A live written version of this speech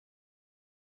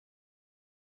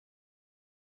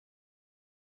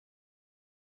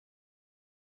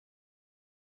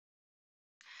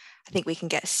I think we can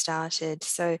get started.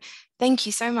 So thank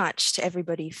you so much to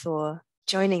everybody for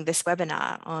joining this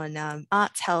webinar on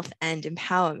arts, health and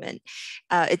empowerment.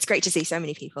 It's great to see so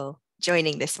many people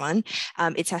joining this one.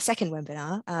 It's our second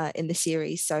webinar in the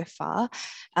series so far.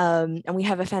 And we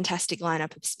have a fantastic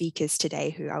lineup of speakers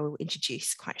today who I will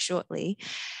introduce quite shortly.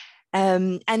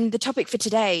 And the topic for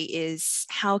today is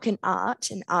how can art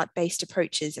and art-based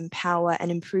approaches empower and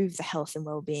improve the health and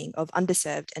well-being of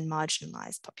underserved and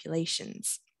marginalised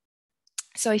populations?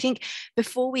 So I think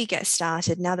before we get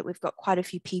started, now that we've got quite a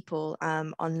few people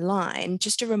online,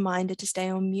 just a reminder to stay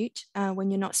on mute when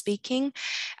you're not speaking,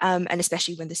 and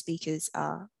especially when the speakers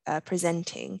are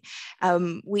presenting.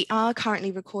 We are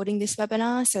currently recording this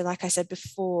webinar. So like I said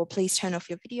before, please turn off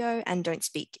your video and don't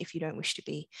speak if you don't wish to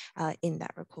be in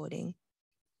that recording.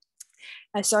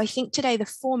 So I think today the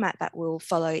format that we'll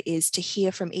follow is to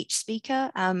hear from each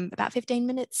speaker, about 15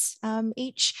 minutes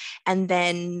each, and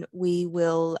then we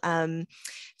will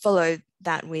follow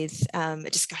that with a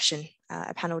discussion,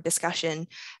 a panel discussion.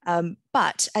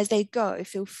 But as they go,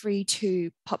 feel free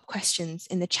to pop questions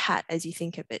in the chat as you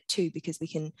think of it too, because we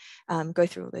can go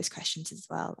through all those questions as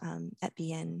well at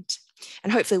the end.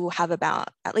 And hopefully we'll have about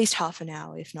at least half an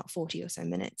hour, if not 40 or so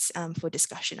minutes for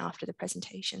discussion after the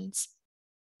presentations.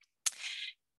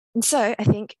 And so I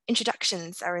think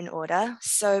introductions are in order.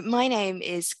 So my name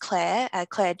is Claire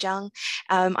Zhang.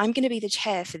 I'm going to be the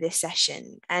chair for this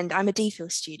session, and I'm a DPhil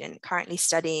student currently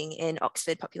studying in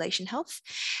Oxford Population Health.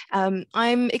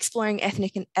 I'm exploring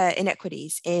ethnic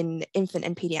inequities in infant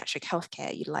and paediatric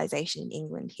healthcare utilisation in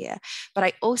England here, but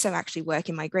I also actually work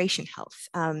in migration health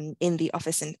in the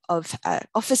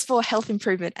Office for Health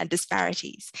Improvement and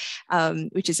Disparities,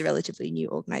 which is a relatively new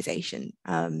organisation,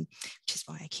 which is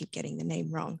why I keep getting the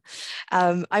name wrong.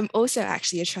 I'm also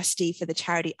actually a trustee for the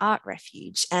charity Art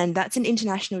Refuge, and that's an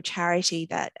international charity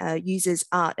that uses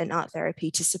art and art therapy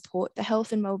to support the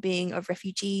health and well-being of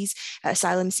refugees,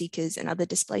 asylum seekers and other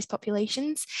displaced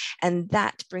populations. And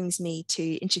that brings me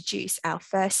to introduce our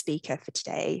first speaker for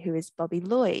today, who is Bobby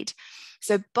Lloyd.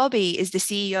 So Bobby is the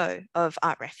CEO of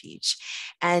Art Refuge,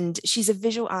 and she's a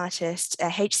visual artist, a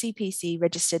HCPC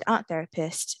registered art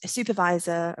therapist, a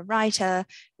supervisor, a writer,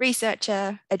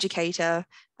 researcher, educator,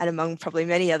 and among probably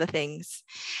many other things.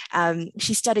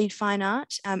 She studied fine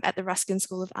art at the Ruskin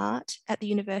School of Art at the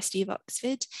University of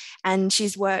Oxford, and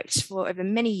she's worked for over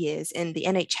many years in the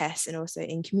NHS and also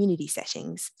in community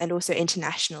settings, and also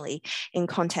internationally in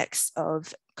contexts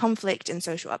of conflict and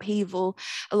social upheaval,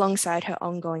 alongside her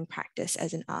ongoing practice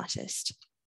as an artist.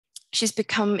 She's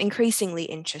become increasingly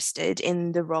interested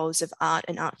in the roles of art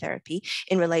and art therapy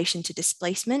in relation to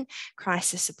displacement,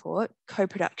 crisis support,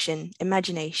 co-production,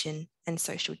 imagination, and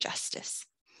social justice.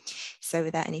 So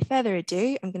without any further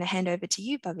ado, I'm going to hand over to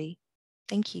you, Bobby.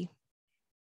 Thank you.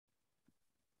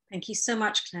 Thank you so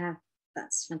much, Claire.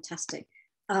 That's fantastic.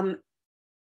 I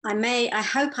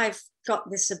hope I've got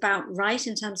this about right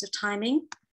in terms of timing,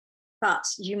 but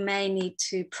you may need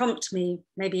to prompt me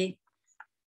maybe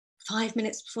 5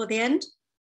 minutes before the end.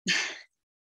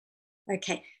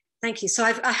 Okay, thank you. So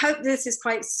I hope this is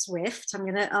quite swift.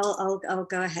 I'll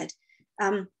go ahead.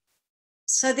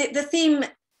 So the theme,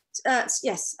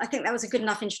 yes, I think that was a good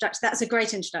enough introduction. That's a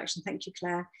great introduction. Thank you,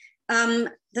 Claire.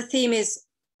 The theme is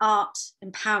art,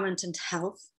 empowerment and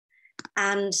health.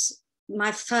 And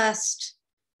my first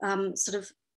sort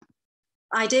of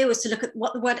idea was to look at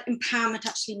what the word empowerment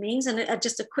actually means, and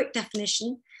just a quick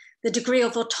definition: the degree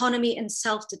of autonomy and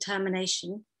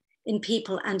self-determination in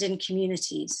people and in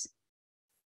communities.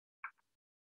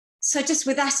 So just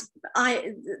with that,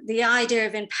 the idea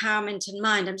of empowerment in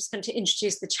mind, I'm just going to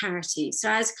introduce the charity. So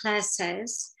as Claire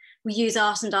says, we use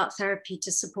art and art therapy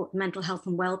to support the mental health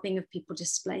and well-being of people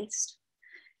displaced.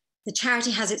 The charity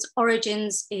has its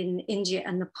origins in India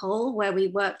and Nepal, where we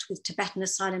worked with Tibetan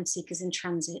asylum seekers in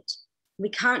transit. We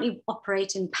currently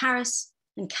operate in Paris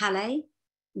and Calais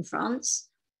in France,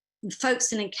 in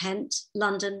Folkestone in Kent,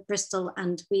 London, Bristol,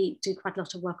 and we do quite a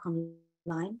lot of work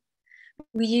online.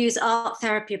 We use art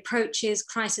therapy approaches,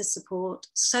 crisis support,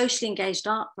 socially engaged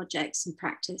art projects and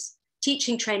practice,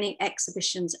 teaching, training,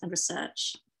 exhibitions, and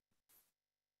research.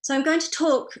 So I'm going to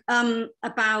talk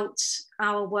about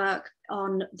our work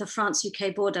on the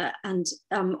France-UK border and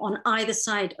on either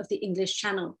side of the English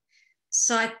Channel.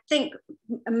 So I think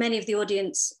many of the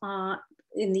audience are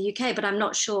in the UK, but I'm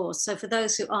not sure. So for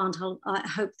those who aren't, I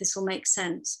hope this will make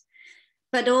sense.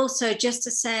 But also just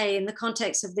to say, in the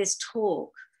context of this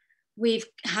talk, we're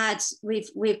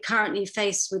currently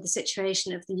faced with the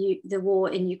situation of the war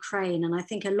in Ukraine. And I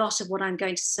think a lot of what I'm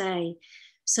going to say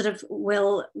sort of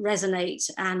will resonate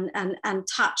and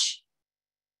touch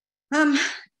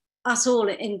us all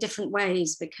in different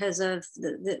ways because of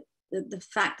the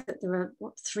fact that there are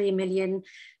 3 million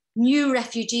new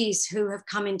refugees who have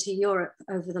come into Europe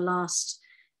over the last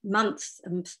month,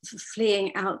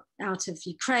 fleeing out of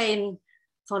Ukraine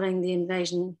following the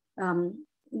invasion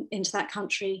into that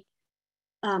country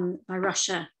by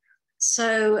Russia.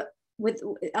 So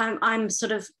I'm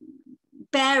sort of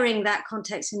bearing that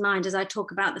context in mind as I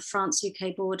talk about the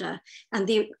France-UK border and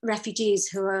the refugees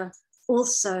who are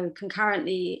also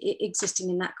concurrently existing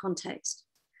in that context.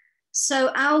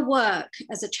 So our work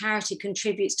as a charity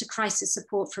contributes to crisis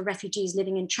support for refugees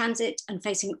living in transit and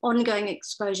facing ongoing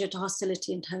exposure to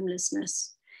hostility and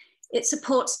homelessness. It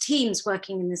supports teams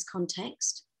working in this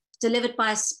context, delivered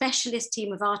by a specialist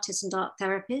team of artists and art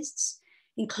therapists,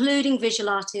 including visual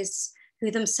artists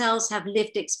who themselves have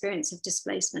lived experience of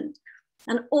displacement.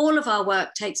 And all of our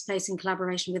work takes place in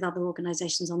collaboration with other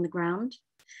organizations on the ground.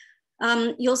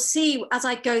 You'll see as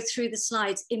I go through the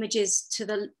slides, images to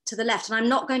the left, and I'm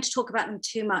not going to talk about them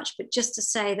too much, but just to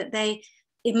say that they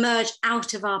emerge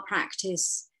out of our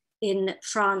practice in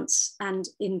France and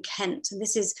in Kent. And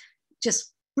this is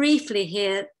just briefly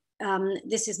here,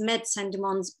 this is Médecins du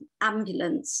Monde's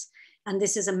ambulance, and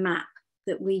this is a map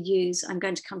that we use. I'm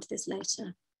going to come to this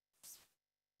later.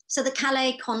 So the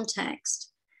Calais context.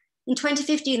 In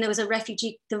 2015, there was the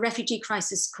refugee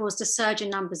crisis caused a surge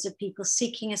in numbers of people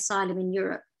seeking asylum in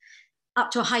Europe, up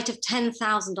to a height of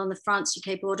 10,000 on the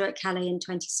France-UK border at Calais in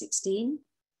 2016.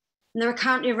 And there are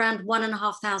currently around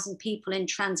 1,500 people in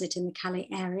transit in the Calais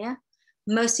area,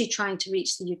 mostly trying to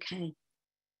reach the UK.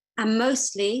 And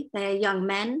mostly they are young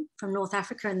men from North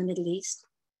Africa and the Middle East,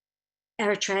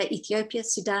 Eritrea, Ethiopia,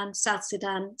 Sudan, South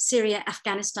Sudan, Syria,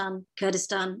 Afghanistan,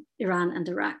 Kurdistan, Iran, and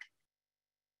Iraq.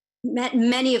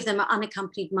 Many of them are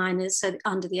unaccompanied minors, so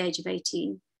under the age of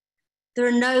 18. There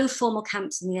are no formal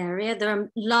camps in the area. There are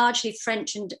largely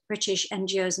French and British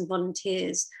NGOs and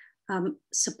volunteers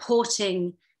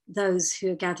supporting those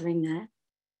who are gathering there.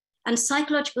 And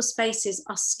psychological spaces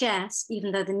are scarce,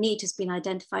 even though the need has been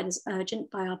identified as urgent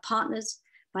by our partners,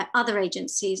 by other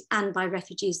agencies, and by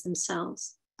refugees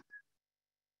themselves.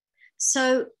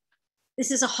 So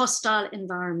this is a hostile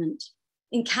environment.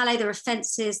 In Calais, there are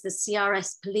fences, the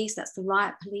CRS police, that's the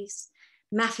riot police,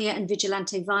 mafia and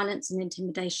vigilante violence and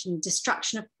intimidation,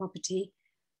 destruction of property,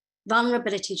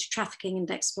 vulnerability to trafficking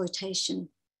and exploitation.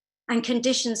 And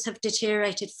conditions have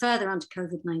deteriorated further under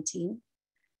COVID-19.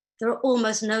 There are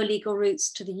almost no legal routes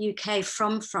to the UK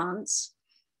from France.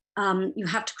 You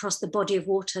have to cross the body of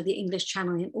water, the English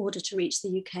Channel, in order to reach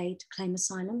the UK to claim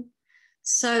asylum.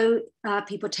 So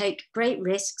people take great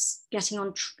risks getting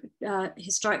on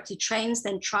historically trains,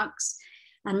 then trucks,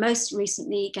 and most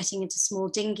recently getting into small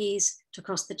dinghies to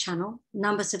cross the channel.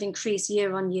 Numbers have increased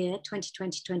year on year,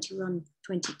 2020, 21,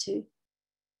 22.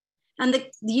 And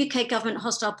the UK government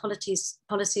hostile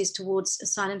policies towards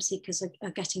asylum seekers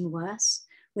are getting worse,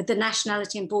 with the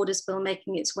Nationality and Borders Bill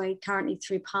making its way currently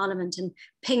through Parliament and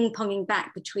ping-ponging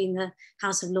back between the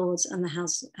House of Lords and the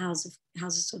House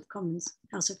of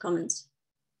Commons.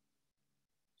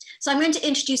 So I'm going to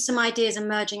introduce some ideas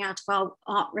emerging out of our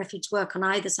Art Refuge work on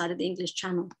either side of the English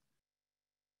Channel.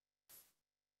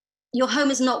 Your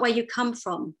home is not where you come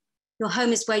from. Your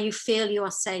home is where you feel you are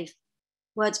safe.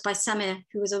 Words by Samir,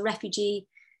 who was a refugee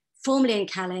formerly in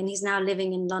Calais, and he's now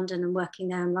living in London and working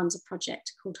there and runs a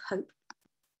project called Hope.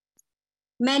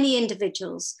 Many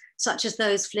individuals, such as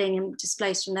those fleeing and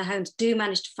displaced from their homes, do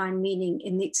manage to find meaning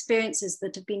in the experiences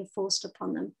that have been forced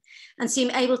upon them and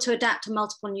seem able to adapt to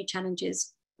multiple new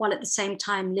challenges, while at the same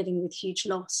time living with huge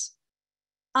loss.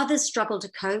 Others struggle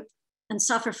to cope and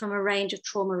suffer from a range of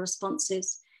trauma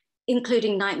responses,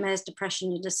 including nightmares,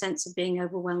 depression, and a sense of being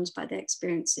overwhelmed by their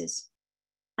experiences.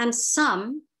 And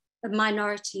some, a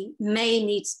minority, may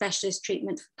need specialist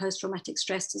treatment for post-traumatic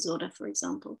stress disorder, for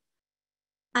example.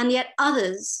 And yet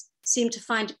others seem to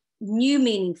find new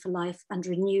meaning for life and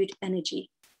renewed energy.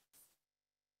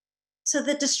 So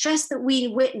the distress that we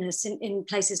witness in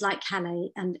places like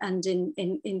Calais and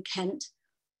in Kent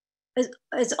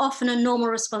is often a normal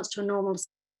response to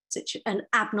an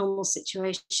abnormal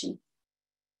situation.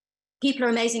 People are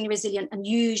amazingly resilient and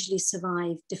usually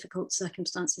survive difficult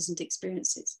circumstances and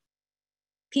experiences.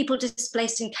 People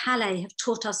displaced in Calais have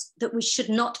taught us that we should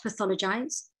not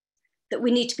pathologize, that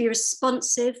we need to be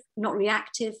responsive, not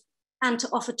reactive, and to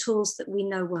offer tools that we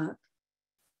know work.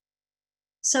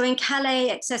 So in Calais,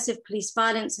 excessive police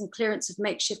violence and clearance of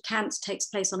makeshift camps takes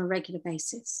place on a regular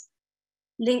basis.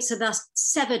 Links are thus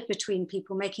severed between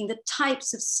people, making the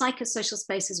types of psychosocial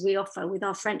spaces we offer with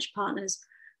our French partners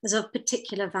as of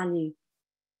particular value.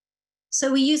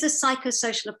 So we use a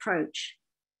psychosocial approach.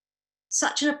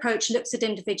 Such an approach looks at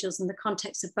individuals in the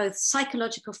context of both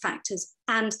psychological factors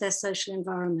and their social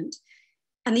environment,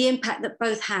 and the impact that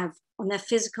both have on their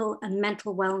physical and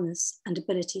mental wellness and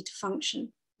ability to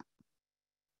function.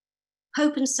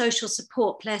 Hope and social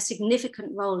support play a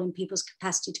significant role in people's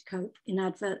capacity to cope in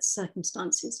adverse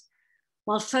circumstances,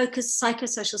 while focused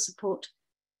psychosocial support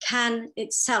can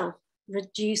itself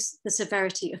reduce the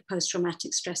severity of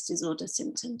post-traumatic stress disorder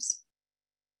symptoms.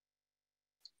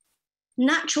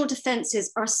 Natural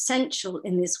defenses are essential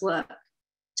in this work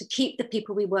to keep the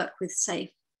people we work with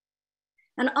safe.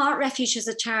 And Art Refuge as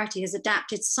a charity has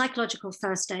adapted psychological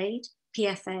first aid,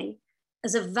 PFA,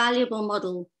 as a valuable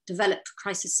model developed for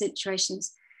crisis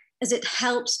situations, as it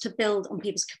helps to build on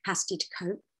people's capacity to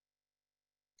cope.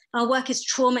 Our work is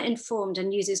trauma-informed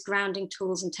and uses grounding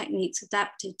tools and techniques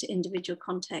adapted to individual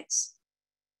contexts.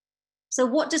 So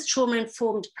what does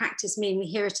trauma-informed practice mean? We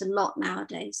hear it a lot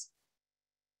nowadays.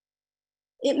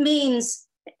 It means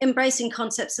embracing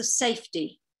concepts of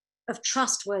safety, of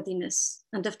trustworthiness,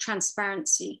 and of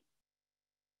transparency.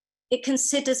 It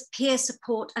considers peer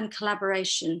support and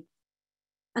collaboration.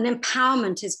 And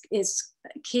empowerment is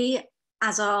key,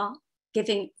 as are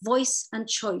giving voice and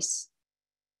choice,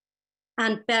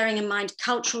 and bearing in mind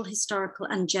cultural, historical,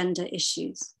 and gender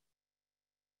issues.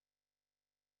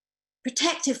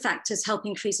 Protective factors help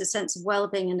increase a sense of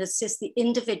well-being and assist the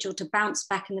individual to bounce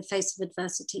back in the face of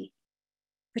adversity.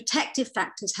 Protective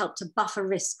factors help to buffer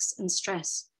risks and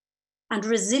stress, and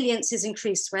resilience is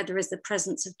increased where there is the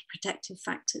presence of protective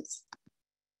factors.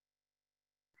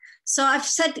 So I've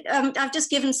just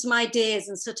given some ideas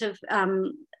and sort of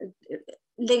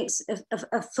links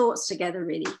of thoughts together,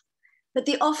 really. But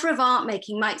the offer of art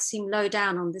making might seem low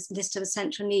down on this list of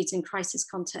essential needs in crisis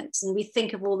contexts, and we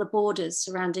think of all the borders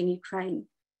surrounding Ukraine.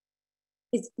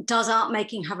 Does art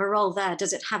making have a role there?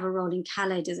 Does it have a role in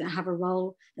Calais? Does it have a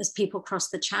role as people cross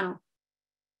the channel?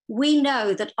 We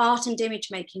know that art and image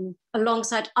making,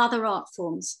 alongside other art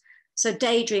forms, so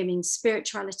daydreaming,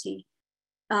 spirituality,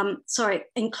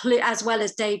 as well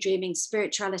as daydreaming,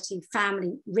 spirituality,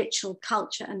 family, ritual,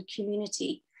 culture, and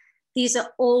community, these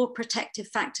are all protective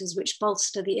factors which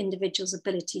bolster the individual's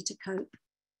ability to cope.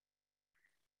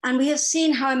 And we have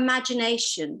seen how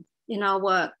imagination in our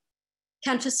work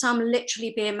can for some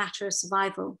literally be a matter of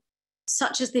survival,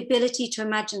 such as the ability to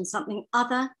imagine something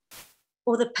other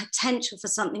or the potential for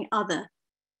something other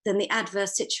than the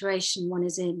adverse situation one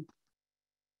is in.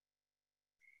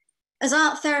 As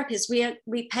art therapists,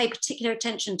 we pay particular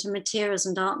attention to materials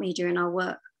and art media in our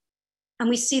work. And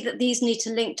we see that these need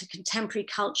to link to contemporary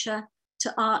culture,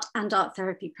 to art and art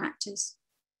therapy practice.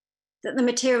 That the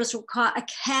materials require a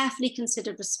carefully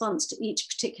considered response to each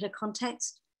particular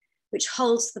context, which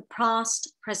holds the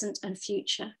past, present, and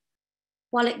future,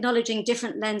 while acknowledging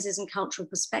different lenses and cultural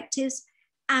perspectives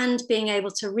and being able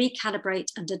to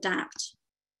recalibrate and adapt.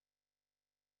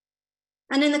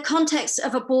 And in the context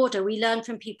of a border, we learn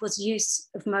from people's use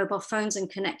of mobile phones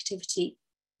and connectivity.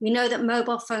 We know that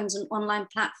mobile phones and online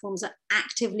platforms are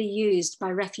actively used by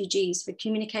refugees for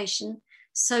communication,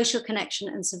 social connection,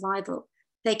 and survival.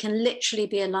 They can literally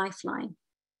be a lifeline.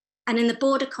 And in the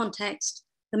border context,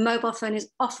 the mobile phone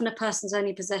is often a person's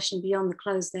only possession beyond the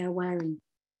clothes they are wearing.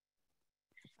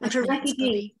 And for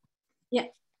refugees,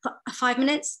 5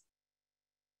 minutes?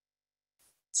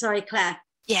 Sorry, Claire.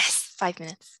 Yes, 5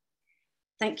 minutes.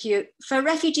 Thank you. For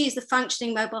refugees, the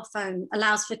functioning mobile phone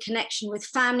allows for connection with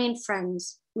family and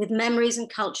friends, with memories and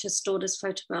cultures stored as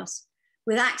photographs,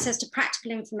 with access to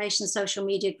practical information, social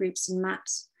media groups and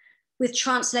maps, with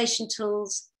translation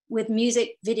tools, with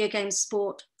music, video games,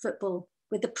 sport, football,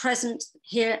 with the present,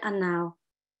 here and now,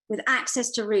 with access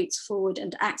to routes forward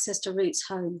and access to routes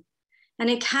home. And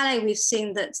in Calais, we've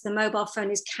seen that the mobile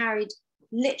phone is carried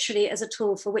literally as a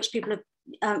tool for which people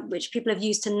have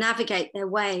used to navigate their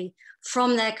way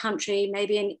from their country,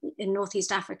 maybe in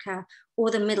Northeast Africa or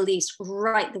the Middle East,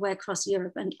 right the way across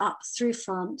Europe and up through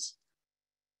France.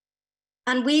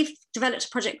 And we've developed a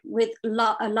project with a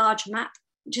large map,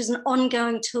 which is an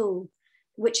ongoing tool,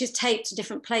 which is taped to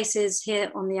different places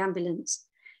here on the ambulance.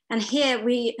 And here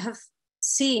we have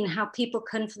seen how people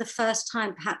can, for the first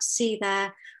time, perhaps see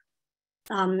their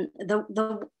the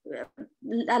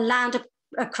land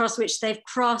across which they've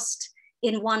crossed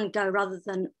in one go rather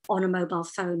than on a mobile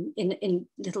phone in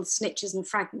little snitches and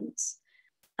fragments.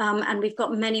 And we've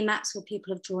got many maps where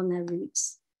people have drawn their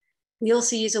routes. We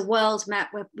also use a world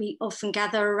map where we often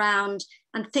gather around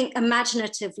and think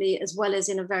imaginatively as well as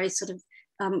in a very sort of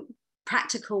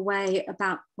practical way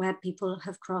about where people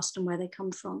have crossed and where they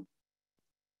come from.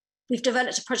 We've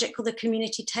developed a project called the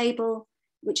Community Table,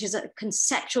 which is a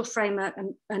conceptual framework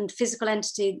and physical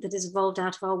entity that has evolved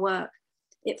out of our work,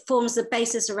 It forms the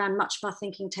basis around much of our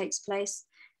thinking takes place,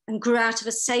 and grew out of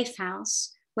a safe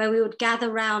house where we would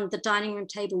gather round the dining room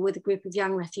table with a group of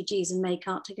young refugees and make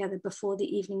art together before the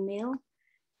evening meal.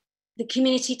 The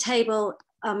community table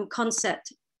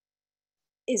concept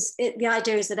the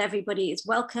idea is that everybody is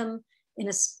welcome in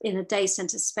a day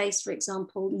centre space, for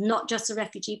example, not just the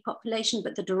refugee population,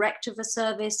 but the director of a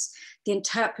service, the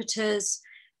interpreters,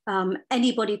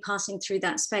 anybody passing through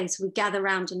that space. We gather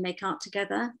around and make art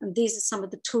together. And these are some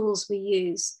of the tools we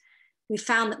use. We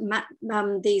found that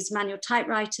these manual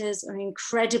typewriters are an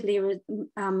incredibly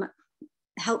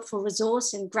helpful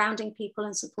resource in grounding people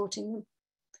and supporting them.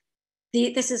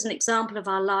 This is an example of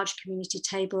our large community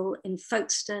table in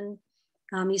Folkestone.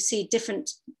 You see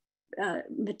different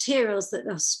materials that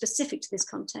are specific to this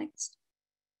context.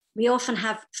 We often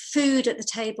have food at the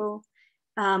table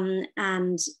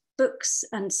and books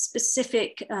and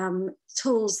specific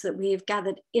tools that we have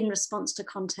gathered in response to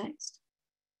context.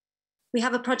 We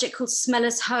have a project called Smell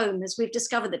Us Home, as we've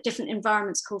discovered that different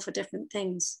environments call for different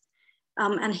things.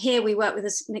 And here we work with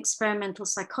an experimental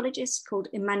psychologist called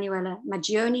Emanuela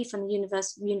Maggioni from the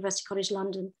University College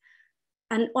London,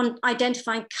 and on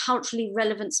identifying culturally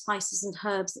relevant spices and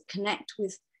herbs that connect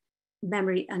with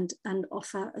memory and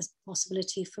offer a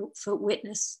possibility for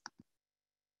witness.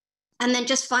 And then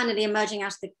just finally, emerging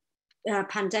out of the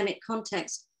pandemic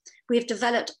context, we've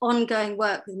developed ongoing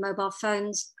work with mobile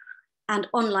phones and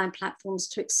online platforms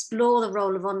to explore the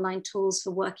role of online tools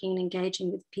for working and engaging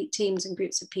with teams and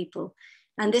groups of people.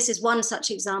 And this is one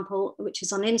such example, which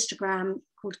is on Instagram,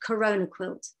 called Corona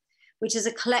Quilt, which is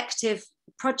a collective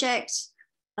project.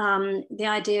 The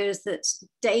idea is that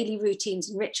daily routines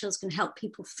and rituals can help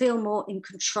people feel more in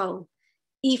control,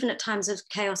 even at times of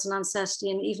chaos and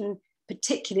uncertainty, and even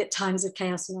particularly at times of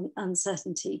chaos and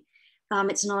uncertainty.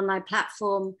 It's an online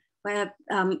platform where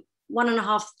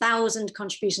 1,500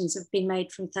 contributions have been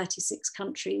made from 36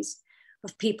 countries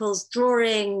of people's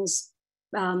drawings,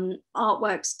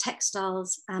 artworks,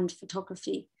 textiles, and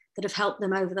photography that have helped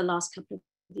them over the last couple of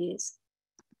years.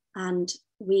 And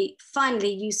we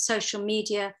finally use social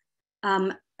media.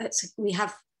 We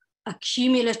have a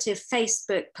cumulative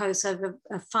Facebook post over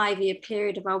a 5-year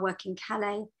period of our work in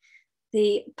Calais.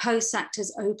 The posts act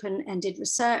as open-ended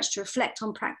research to reflect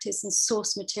on practice and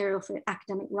source material for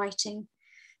academic writing.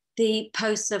 The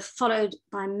posts are followed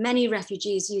by many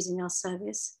refugees using our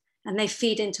service, and they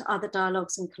feed into other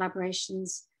dialogues and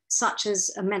collaborations, such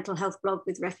as a mental health blog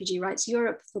with Refugee Rights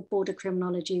Europe for Border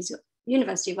Criminology's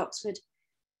University of Oxford,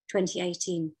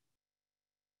 2018.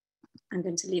 I'm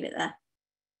going to leave it there.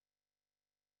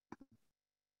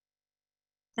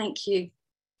 Thank you.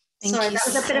 Sorry, that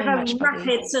was a bit of a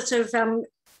rapid sort of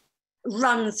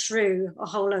run through a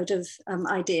whole load of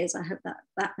ideas. I hope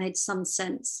that made some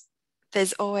sense.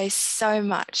 There's always so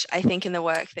much, I think, in the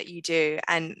work that you do,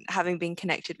 and having been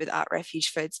connected with Art Refuge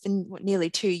for it's been nearly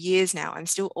 2 years now, I'm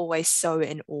still always so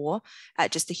in awe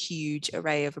at just the huge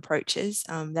array of approaches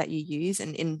that you use,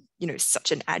 and in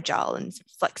such an agile and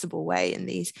flexible way in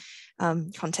these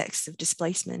contexts of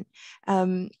displacement.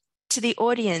 To the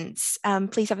audience,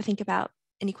 please have a think about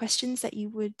any questions that you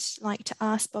would like to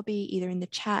ask Bobby, either in the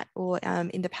chat or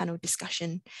in the panel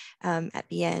discussion at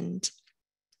the end.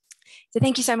 So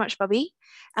thank you so much, Bobby.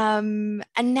 And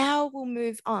now we'll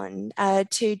move on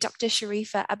to Dr.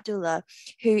 Sharifa Abdullah,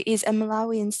 who is a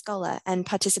Malawian scholar and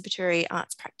participatory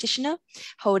arts practitioner,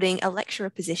 holding a lecturer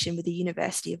position with the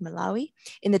University of Malawi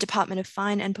in the Department of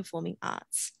Fine and Performing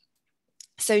Arts.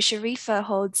 So Sharifa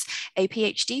holds a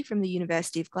PhD from the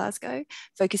University of Glasgow,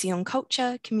 focusing on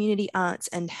culture, community arts,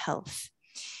 and health.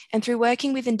 And through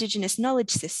working with Indigenous knowledge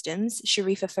systems,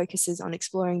 Sharifa focuses on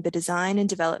exploring the design and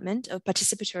development of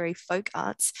participatory folk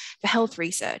arts for health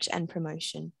research and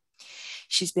promotion.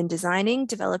 She's been designing,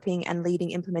 developing, and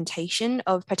leading implementation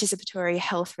of participatory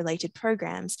health-related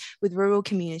programs with rural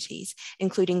communities,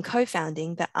 including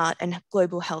co-founding the Art and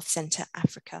Global Health Centre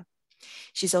Africa.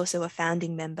 She's also a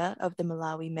founding member of the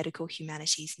Malawi Medical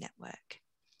Humanities Network.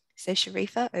 So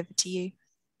Sharifa, over to you.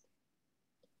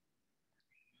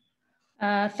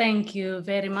 Thank you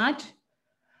very much.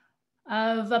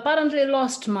 I've apparently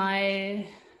lost my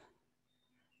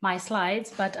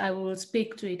slides, but I will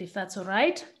speak to it if that's all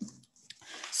right.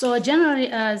 So generally,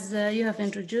 as you have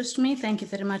introduced me, thank you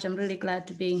very much. I'm really glad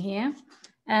to be here.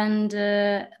 And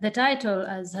the title,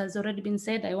 as has already been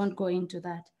said, I won't go into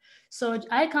that. So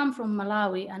I come from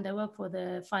Malawi and I work for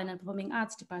the Fine and Performing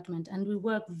Arts Department, and we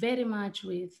work very much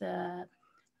with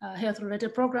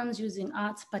health-related programs using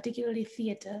arts, particularly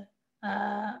theater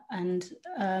and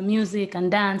music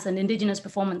and dance and indigenous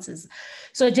performances.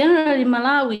 So generally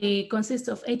Malawi consists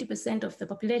of 80% of the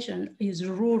population is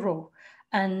rural,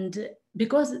 and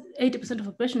because 80% of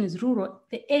the population is rural,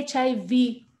 the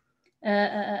HIV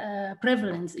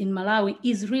prevalence in Malawi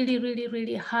is really, really,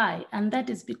 really high. And that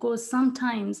is because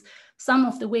sometimes some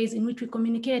of the ways in which we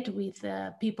communicate with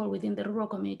people within the rural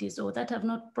communities, or that have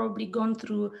not probably gone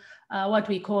through what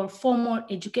we call formal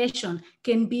education,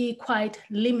 can be quite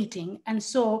limiting. And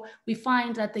so we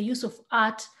find that the use of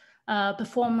art,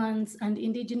 performance, and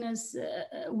indigenous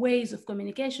ways of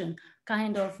communication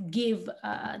kind of give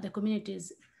the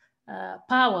communities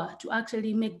power to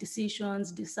actually make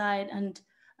decisions, decide, and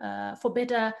for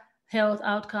better health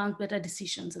outcomes, better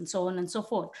decisions, and so on and so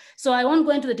forth. So I won't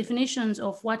go into the definitions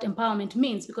of what empowerment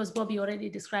means, because Bobby already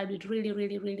described it really,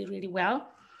 really, really, really well.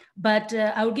 But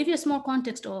I will give you a small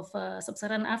context of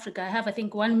Sub-Saharan Africa. I have, I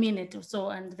think, 1 minute or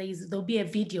so, and there'll be a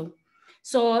video.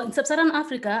 So in Sub-Saharan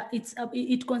Africa,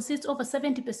 it consists of over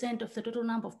 70% of the total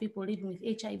number of people living with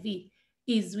HIV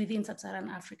is within Sub-Saharan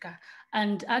Africa.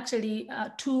 And actually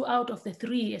 2 out of the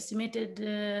 3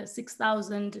 estimated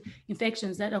 6,000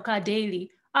 infections that occur daily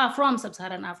are from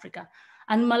Sub-Saharan Africa.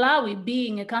 And Malawi,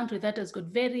 being a country that has got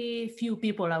very few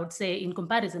people, I would say, in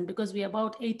comparison, because we are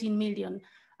about 18 million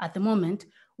at the moment,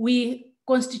 we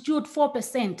constitute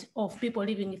 4% of people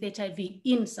living with HIV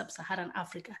in Sub-Saharan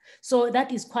Africa. So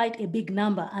that is quite a big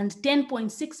number, and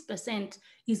 10.6%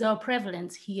 is our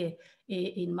prevalence here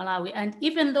in Malawi. And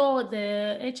even though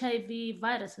the HIV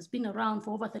virus has been around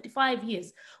for over 35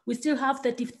 years, we still have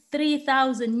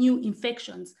 33,000 new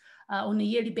infections on a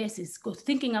yearly basis. Because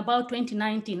thinking about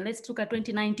 2019, let's look at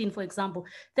 2019, for example,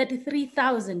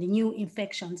 33,000 new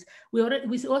infections. We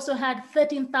also had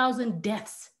 13,000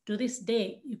 deaths to this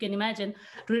day, you can imagine,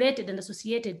 related and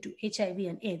associated to HIV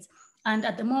and AIDS. And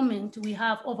at the moment, we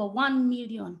have over 1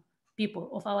 million people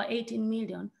of our 18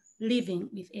 million living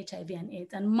with HIV and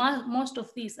AIDS. And most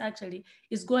of this actually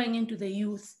is going into the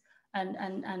youth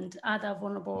and other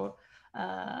vulnerable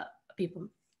people.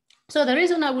 So the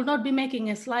reason I will not be making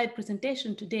a slide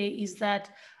presentation today is that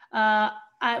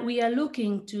we are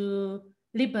looking to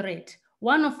liberate.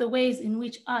 One of the ways in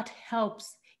which art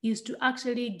helps is to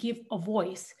actually give a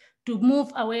voice, to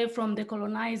move away from the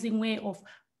colonizing way of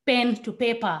pen to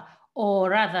paper, or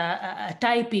rather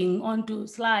typing onto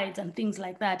slides and things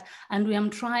like that. And we are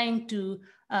trying to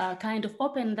kind of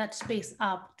open that space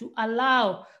up to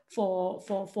allow for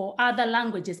other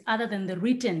languages other than the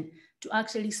written to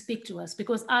actually speak to us,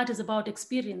 because art is about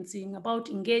experiencing, about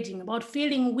engaging, about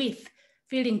feeling with,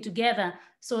 feeling together,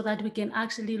 so that we can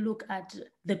actually look at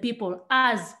the people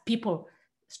as people,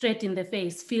 straight in the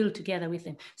face, feel together with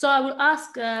them. So I will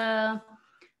ask that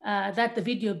the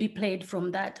video be played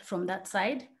from that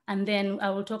side, and then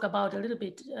I will talk about a little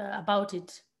bit about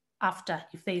it after,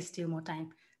 if there is still more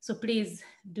time. So please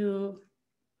do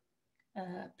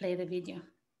play the video.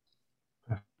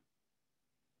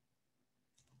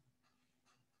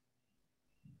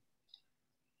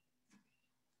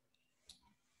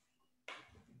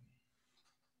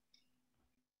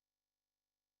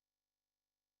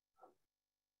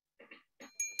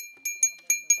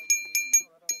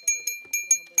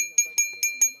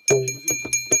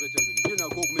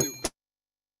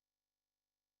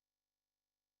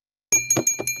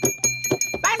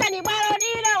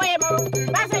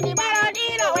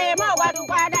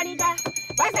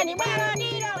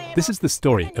 This is the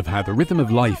story of how the rhythm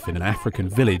of life in an African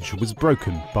village was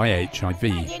broken by HIV.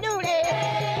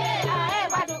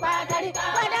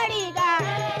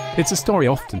 It's a story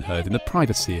often heard in the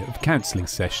privacy of counselling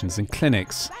sessions and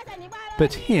clinics.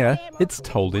 But here it's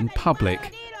told in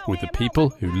public, with the people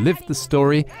who lived the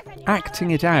story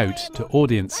acting it out to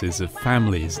audiences of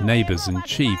families, neighbours and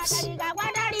chiefs.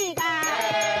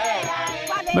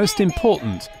 Most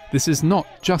important, this is not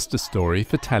just a story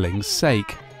for telling's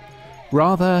sake.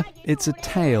 Rather, it's a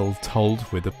tale told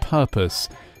with a purpose,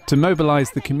 to mobilise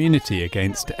the community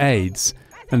against AIDS,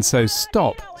 and so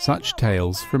stop such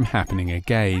tales from happening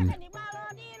again.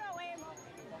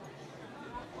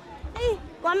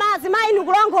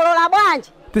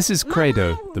 This is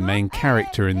Credo, the main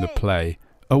character in the play,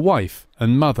 a wife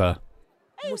and mother.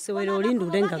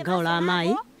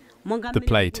 The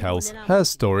play tells her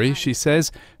story, she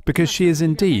says, because she is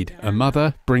indeed a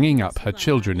mother bringing up her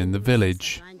children in the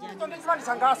village.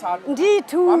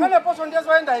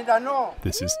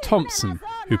 This is Thompson,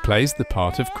 who plays the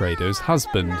part of Credo's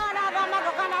husband.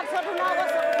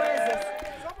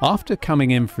 After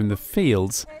coming in from the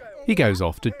fields, he goes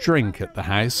off to drink at the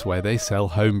house where they sell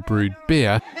home-brewed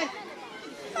beer,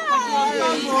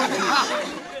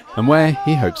 and where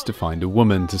he hopes to find a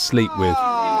woman to sleep with.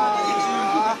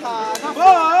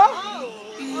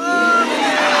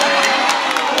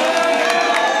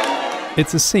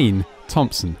 It's a scene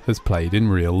Thompson has played in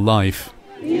real life.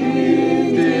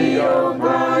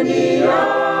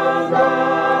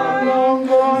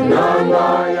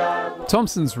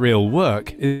 Thompson's real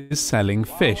work is selling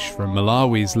fish from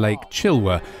Malawi's Lake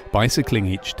Chilwa, bicycling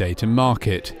each day to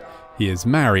market. He is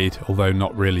married, although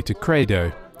not really to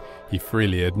Credo. He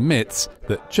freely admits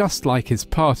that just like his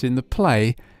part in the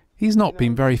play, he's not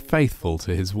been very faithful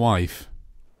to his wife.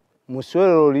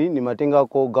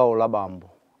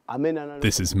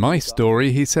 This is my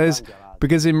story, he says,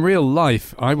 because in real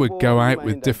life I would go out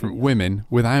with different women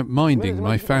without minding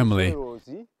my family.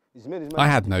 I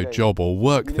had no job or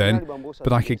work then,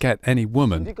 but I could get any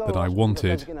woman that I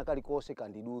wanted.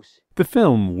 The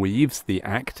film weaves the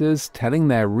actors telling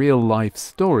their real-life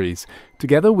stories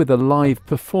together with a live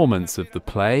performance of the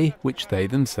play which they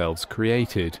themselves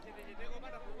created.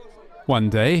 One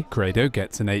day, Credo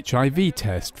gets an HIV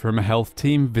test from a health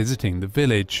team visiting the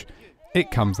village.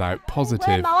 It comes out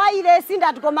positive.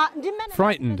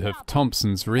 Frightened of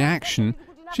Thompson's reaction,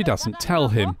 she doesn't tell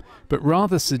him, but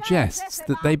rather suggests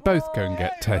that they both go and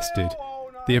get tested.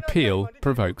 The appeal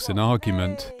provokes an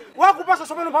argument.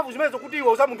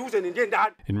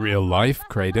 In real life,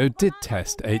 Credo did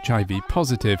test HIV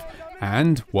positive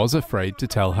and was afraid to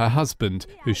tell her husband,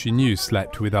 who she knew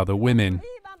slept with other women.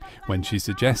 When she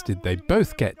suggested they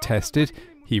both get tested,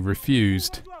 he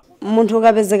refused. Every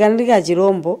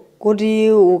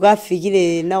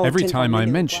time I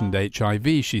mentioned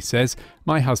HIV, she says,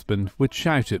 my husband would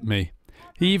shout at me.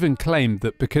 He even claimed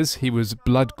that because he was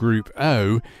blood group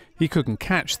O, he couldn't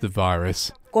catch the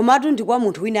virus.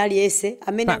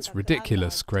 That's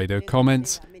ridiculous, Credo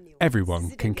comments.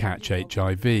 Everyone can catch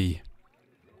HIV.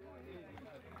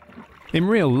 In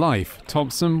real life,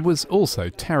 Thompson was also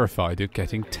terrified of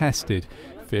getting tested,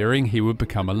 fearing he would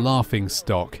become a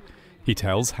laughingstock. He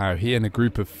tells how he and a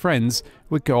group of friends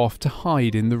would go off to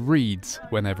hide in the reeds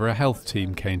whenever a health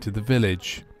team came to the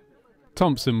village.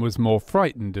 Thompson was more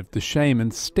frightened of the shame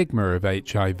and stigma of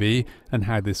HIV and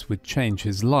how this would change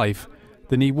his life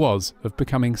than he was of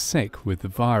becoming sick with the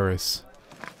virus.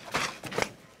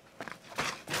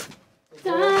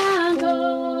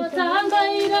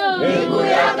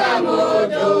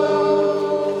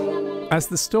 As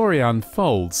the story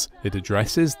unfolds, it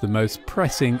addresses the most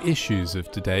pressing issues of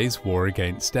today's war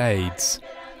against AIDS.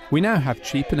 We now have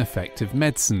cheap and effective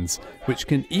medicines, which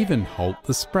can even halt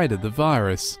the spread of the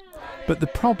virus. But the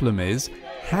problem is,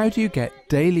 how do you get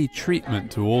daily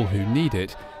treatment to all who need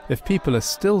it if people are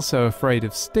still so afraid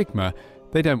of stigma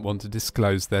they don't want to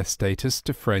disclose their status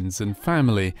to friends and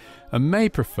family, and may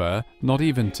prefer not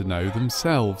even to know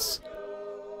themselves?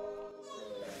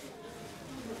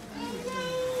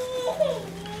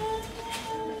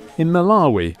 In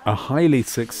Malawi, a highly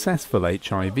successful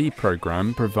HIV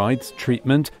program provides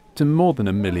treatment to more than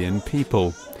 1 million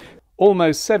people.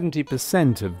 Almost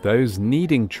 70% of those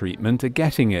needing treatment are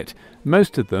getting it,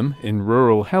 most of them in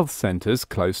rural health centres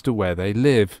close to where they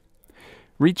live.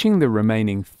 Reaching the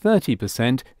remaining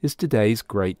 30% is today's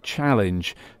great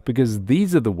challenge, because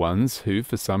these are the ones who,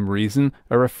 for some reason,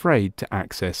 are afraid to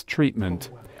access treatment.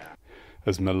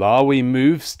 As Malawi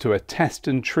moves to a test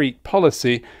and treat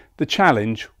policy, the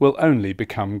challenge will only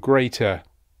become greater.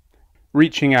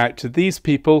 Reaching out to these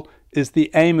people is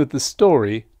the aim of the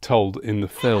story told in the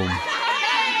film.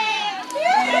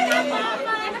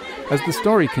 As the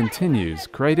story continues,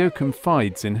 Credo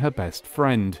confides in her best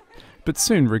friend, but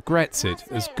soon regrets it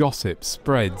as gossip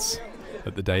spreads.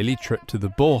 At the daily trip to the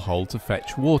borehole to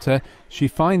fetch water, she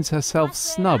finds herself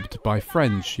snubbed by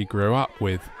friends she grew up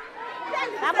with.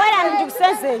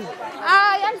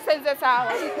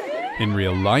 In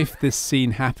real life, this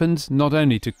scene happened not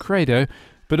only to Credo,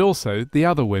 but also the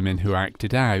other women who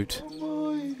acted out.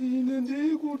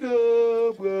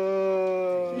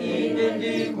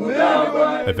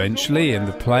 Eventually, in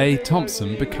the play,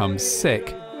 Thompson becomes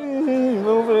sick.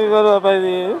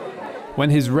 When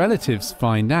his relatives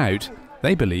find out,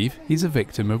 they believe he's a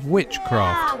victim of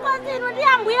witchcraft.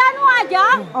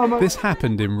 This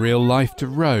happened in real life to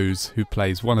Rose, who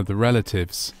plays one of the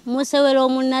relatives. She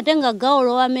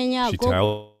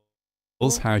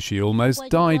tells how she almost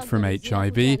died from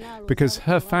HIV because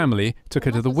her family took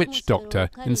her to the witch doctor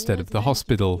instead of the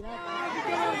hospital.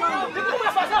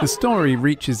 The story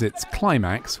reaches its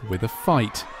climax with a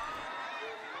fight.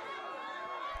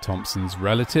 Thompson's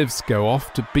relatives go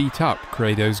off to beat up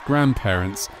Credo's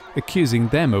grandparents, accusing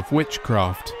them of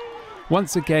witchcraft.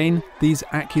 Once again, these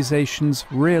accusations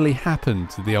really happened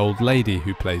to the old lady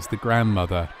who plays the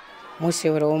grandmother.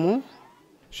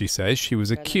 She says she was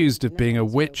accused of being a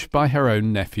witch by her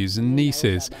own nephews and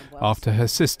nieces after her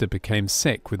sister became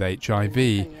sick with HIV.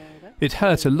 It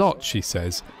hurt a lot, she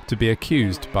says, to be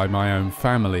accused by my own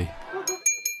family.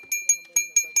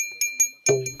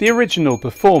 The original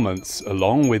performance,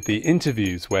 along with the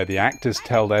interviews where the actors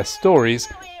tell their stories,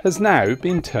 has now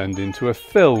been turned into a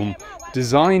film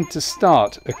designed to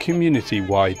start a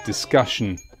community-wide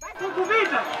discussion.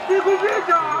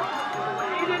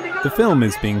 The film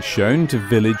is being shown to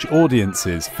village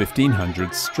audiences,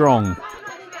 1,500 strong.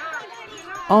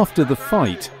 After the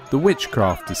fight, the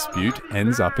witchcraft dispute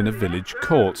ends up in a village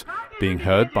court, being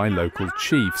heard by local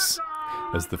chiefs.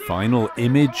 As the final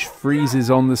image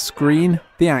freezes on the screen,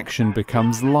 the action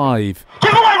becomes live.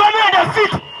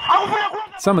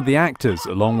 Some of the actors,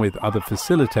 along with other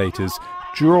facilitators,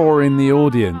 draw in the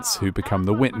audience who become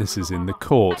the witnesses in the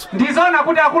court.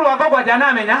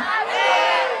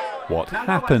 What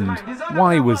happened?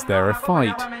 Why was there a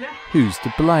fight? Who's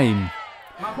to blame?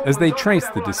 As they trace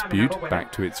the dispute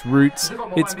back to its roots,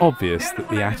 it's obvious that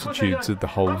the attitudes of the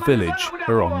whole village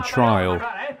are on trial.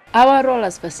 Our role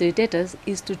as facilitators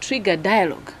is to trigger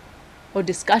dialogue or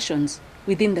discussions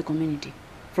within the community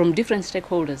from different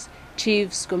stakeholders,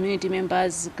 chiefs, community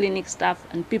members, clinic staff,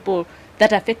 and people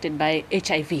that are affected by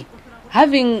HIV.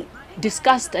 Having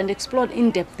discussed and explored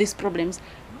in depth these problems,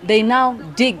 they now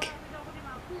dig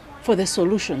for the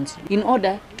solutions in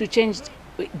order to change,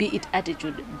 be it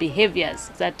attitude, behaviors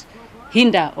that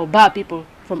hinder or bar people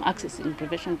from accessing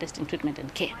prevention, testing, treatment,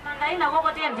 and care.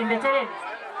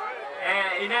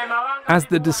 As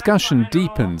the discussion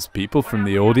deepens, people from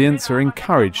the audience are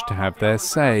encouraged to have their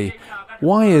say.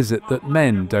 Why is it that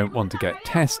men don't want to get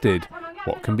tested?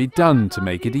 What can be done to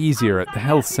make it easier at the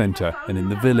health centre and in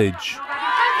the village?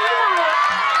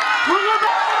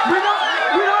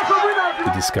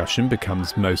 The discussion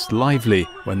becomes most lively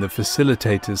when the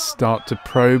facilitators start to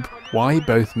probe why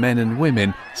both men and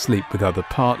women sleep with other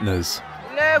partners.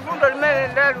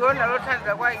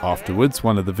 Afterwards,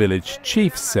 one of the village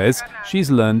chiefs says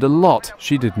she's learned a lot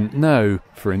she didn't know,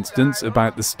 for instance,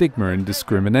 about the stigma and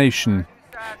discrimination.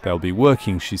 They'll be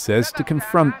working, she says, to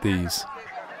confront these.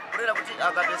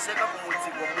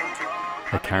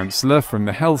 A counsellor from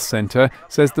the health centre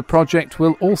says the project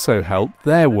will also help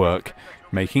their work,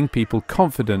 making people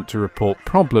confident to report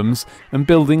problems and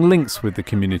building links with the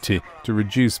community to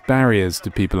reduce barriers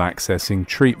to people accessing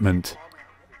treatment.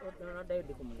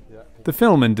 The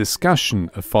film and discussion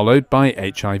are followed by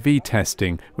HIV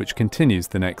testing, which continues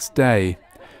the next day.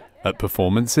 At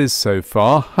performances so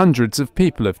far, hundreds of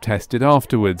people have tested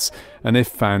afterwards, and if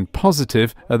found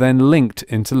positive, are then linked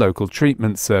into local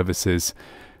treatment services.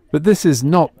 But this is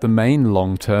not the main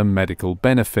long-term medical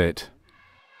benefit.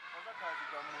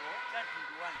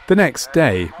 The next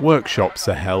day, workshops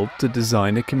are held to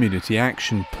design a community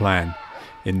action plan.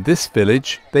 In this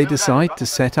village, they decide to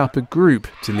set up a group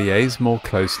to liaise more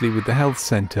closely with the health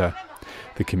centre.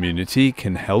 The community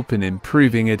can help in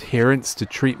improving adherence to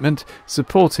treatment,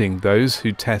 supporting those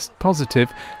who test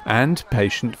positive, and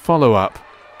patient follow-up.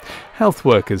 Health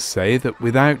workers say that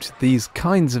without these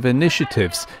kinds of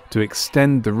initiatives to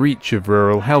extend the reach of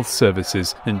rural health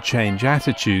services and change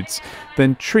attitudes,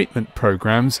 then treatment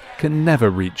programs can never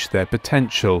reach their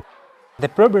potential. The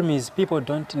problem is people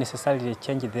don't necessarily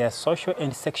change their social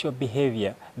and sexual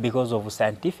behavior because of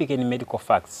scientific and medical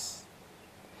facts.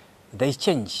 They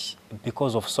change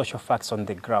because of social facts on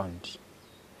the ground.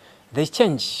 They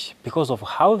change because of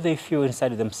how they feel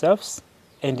inside themselves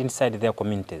and inside their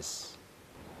communities.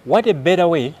 What a better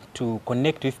way to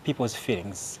connect with people's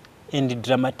feelings and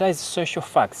dramatize social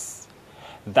facts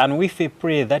than with a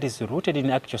play that is rooted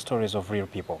in actual stories of real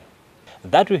people.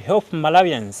 That will help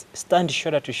Malawians stand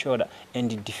shoulder to shoulder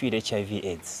and defeat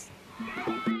HIV/AIDS.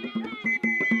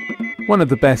 One of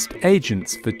the best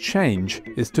agents for change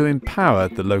is to empower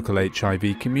the local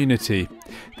HIV community.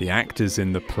 The actors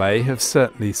in the play have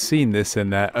certainly seen this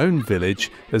in their own village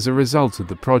as a result of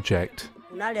the project.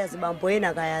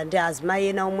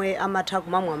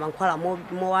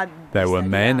 There were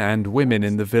men and women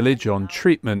in the village on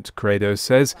treatment, Credo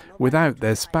says, without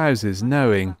their spouses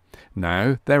knowing.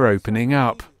 Now they're opening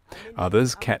up.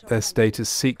 Others kept their status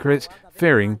secret,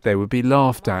 fearing they would be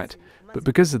laughed at. But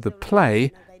because of the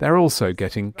play, they're also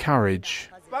getting courage.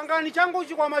 At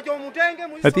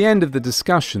the end of the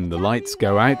discussion, the lights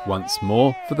go out once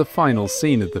more for the final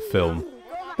scene of the film.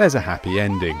 There's a happy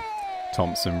ending.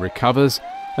 Thompson recovers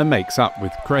and makes up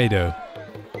with Credo.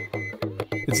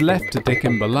 It's left to Dick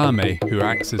Mbalame, who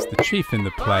acts as the chief in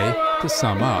the play, to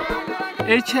sum up.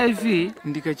 HIV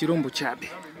ndikachirombo chabe.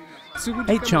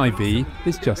 HIV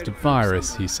is just a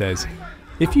virus, he says.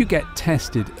 If you get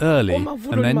tested early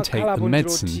and then take the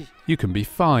medicine, you can be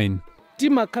fine.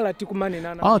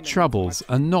 Our troubles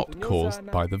are not caused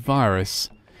by the virus.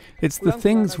 It's the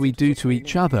things we do to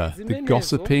each other, the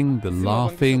gossiping, the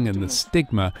laughing and the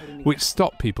stigma, which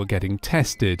stop people getting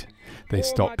tested. They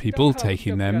stop people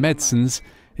taking their medicines,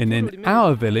 and in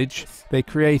our village they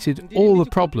created all the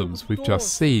problems we've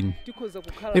just seen.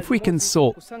 If we can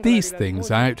sort these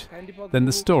things out, then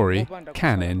the story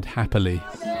can end happily.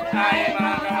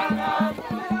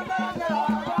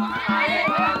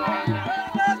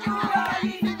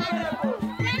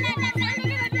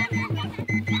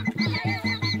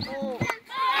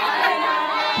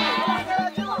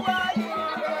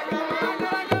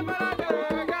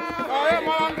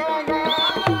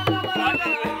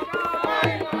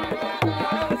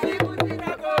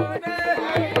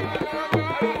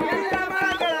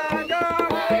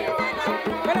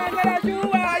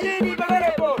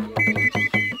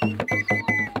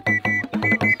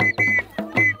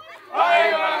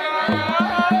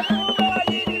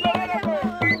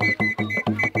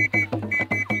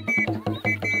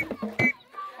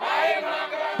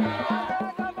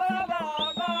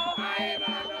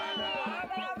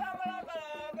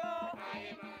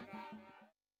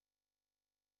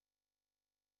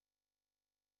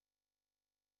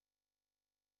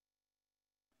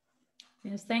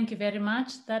 Yes, thank you very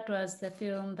much. That was the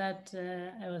film that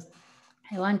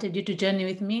I wanted you to journey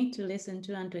with me, to listen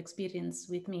to and to experience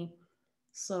with me.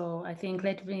 So I think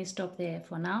let me stop there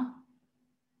for now.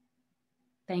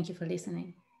 Thank you for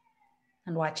listening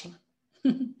and watching.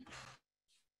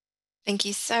 Thank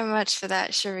you so much for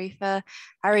that, Sharifa.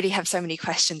 I already have so many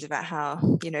questions about how,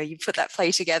 you put that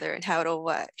play together and how it all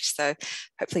works. So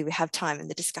hopefully we have time in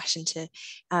the discussion to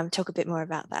talk a bit more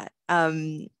about that.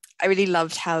 I really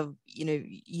loved how,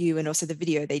 you and also the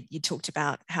video, you talked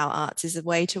about how arts is a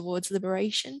way towards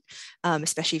liberation,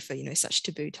 especially for, such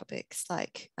taboo topics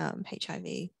like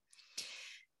HIV.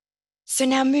 So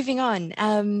now moving on,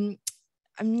 I'm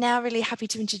now really happy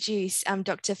to introduce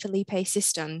Dr. Felipe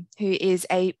Siston, who is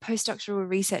a postdoctoral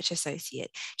research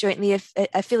associate jointly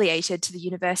affiliated to the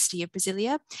University of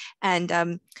Brasilia and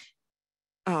I'm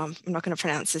not going to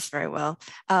pronounce this very well,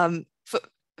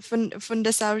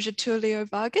 Fundação Getúlio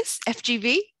Vargas,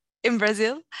 FGV, in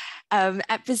Brazil.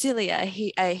 At Brasilia,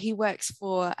 he works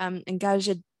for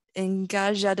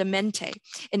Engajadamente,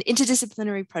 an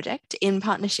interdisciplinary project in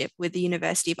partnership with the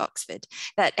University of Oxford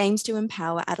that aims to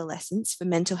empower adolescents for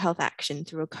mental health action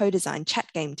through a co-designed chat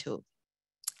game tool.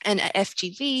 And at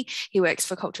FGV, he works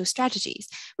for Cultural Strategies,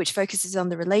 which focuses on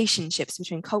the relationships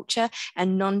between culture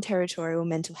and non-territorial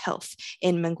mental health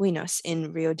in Manguinhos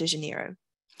in Rio de Janeiro.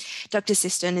 Dr.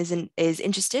 Siston is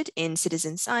interested in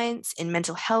citizen science, in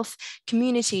mental health,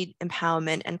 community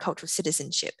empowerment, and cultural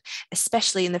citizenship,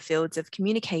 especially in the fields of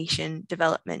communication,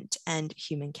 development, and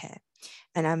human care.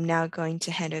 And I'm now going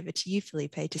to hand over to you,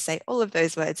 Felipe, to say all of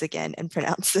those words again and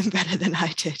pronounce them better than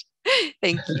I did.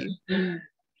 Thank you.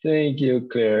 Thank you,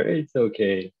 Claire. It's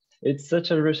okay. It's such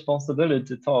a responsibility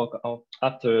to talk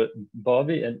after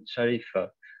Bobby and Sharifa.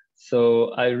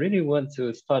 So I really want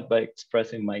to start by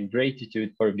expressing my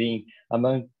gratitude for being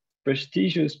among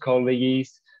prestigious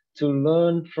colleagues to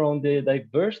learn from the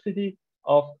diversity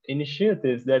of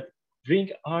initiatives that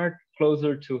bring art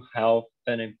closer to health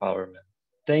and empowerment.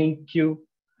 Thank you.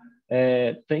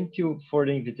 Thank you for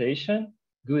the invitation.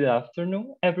 Good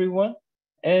afternoon, everyone.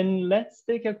 And let's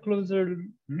take a closer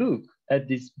look at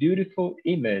this beautiful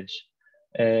image.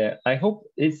 I hope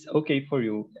it's okay for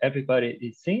you. Everybody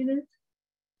is seeing it?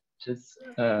 Just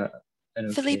okay.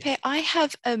 Felipe, I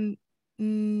have a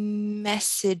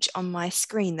message on my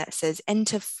screen that says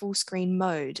enter full screen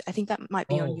mode. I think that might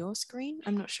be on your screen.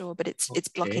 I'm not sure, but it's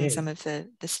blocking some of the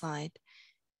slide.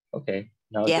 Okay,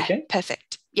 now yeah, it's okay?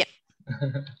 Perfect. Yeah.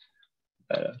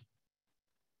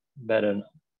 Better now.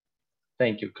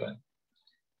 Thank you, Claire.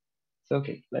 So,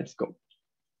 okay, let's go.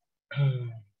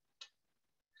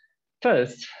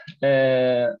 First,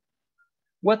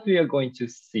 what we are going to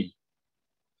see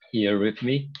here with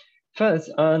me.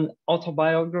 First, an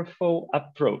autobiographical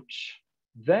approach,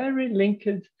 very linked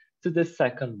to the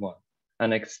second one,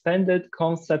 an expanded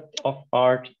concept of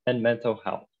art and mental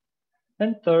health.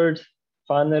 And third,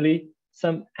 finally,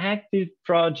 some active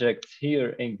projects here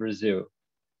in Brazil.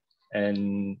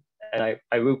 And I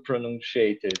will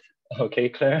pronunciate it. Okay,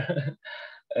 Claire?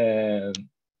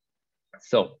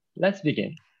 So let's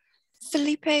begin.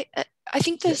 Felipe, I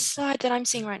think the slide that I'm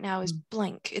seeing right now is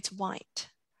blank. It's white.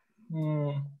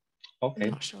 Okay.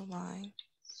 I'm not sure why.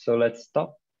 So let's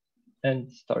stop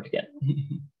and start again.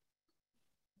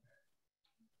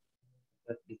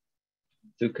 It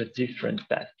took a different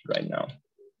path right now.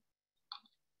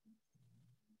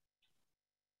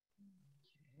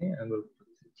 Okay, I will put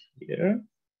it here.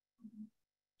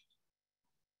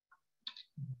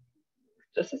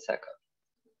 Just a second.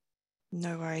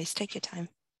 No worries, take your time.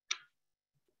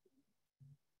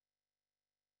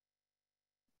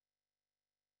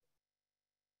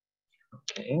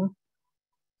 Okay.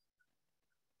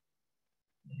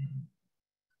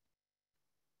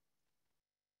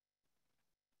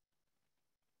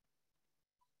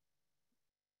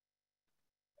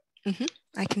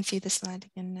 I can see the slide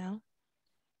again now.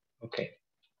 Okay,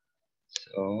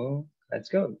 so let's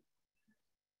go.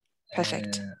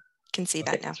 Perfect. Can see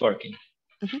that now. It's working.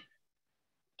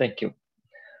 Thank you.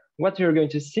 What you're going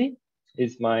to see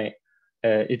is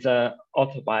it's an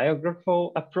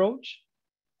autobiographical approach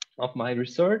of my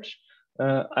research,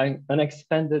 an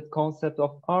expanded concept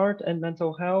of art and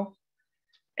mental health,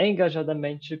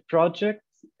 engajadamente projects,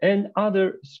 and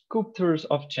other sculptures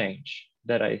of change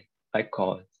that I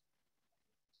call it.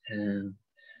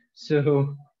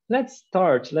 So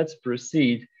let's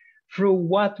proceed through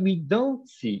what we don't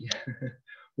see.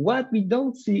 What we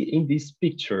don't see in this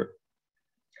picture.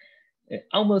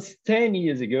 Almost 10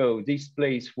 years ago, this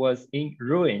place was in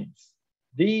ruins.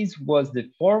 This was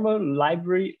the former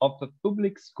library of a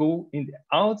public school in the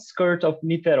outskirts of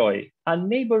Niterói, a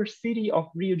neighbor city of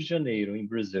Rio de Janeiro in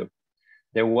Brazil.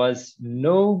 There was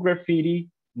no graffiti,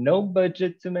 no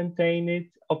budget to maintain it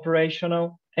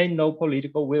operational, and no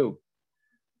political will.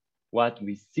 What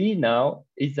we see now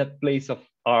is a place of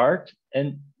art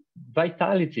and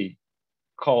vitality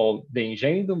called the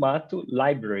Engenho do Mato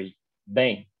Library,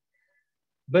 BEM.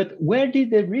 But where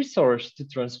did the resource to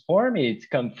transform it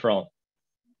come from?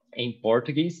 In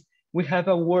Portuguese, we have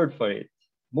a word for it,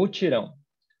 mutirão.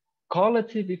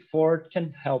 Collective effort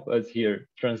can help us here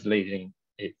translating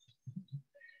it.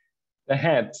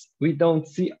 Perhaps we don't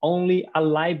see only a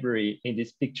library in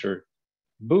this picture,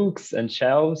 books and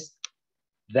shelves,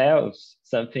 there's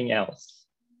something else.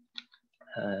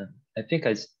 I think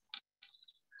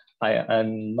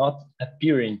I'm not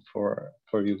appearing for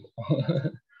you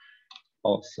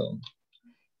also. Okay.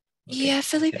 Yeah,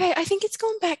 Felipe, okay. I think it's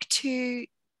gone back to,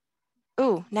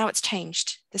 oh, now it's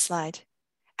changed, the slide.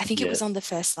 I think it was on the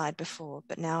first slide before,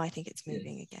 but now I think it's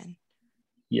moving again.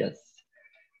 Yes.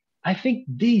 I think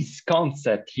this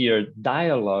concept here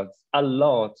dialogues a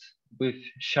lot with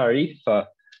Sharifa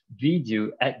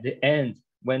video at the end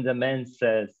when the man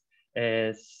says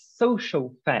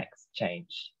social facts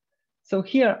change. So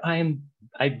here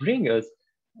I bring us,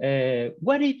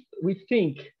 what if we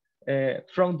think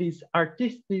from this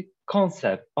artistic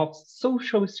concept of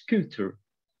social sculpture.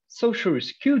 Social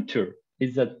sculpture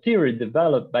is a theory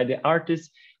developed by the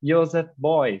artist Joseph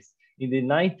Beuys in the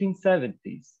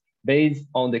 1970s, based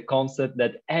on the concept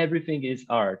that everything is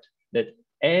art, that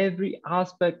every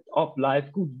aspect of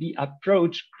life could be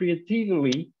approached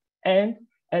creatively, and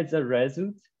as a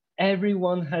result,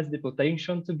 everyone has the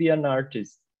potential to be an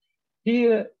artist.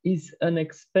 Here is an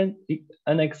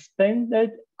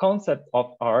expanded concept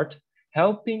of art,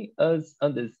 helping us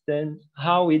understand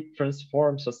how it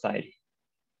transforms society.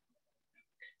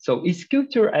 So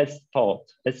sculpture as thought,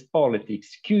 as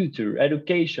politics, culture,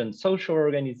 education, social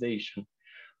organization.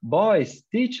 Beuys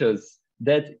teaches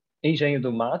that Engenho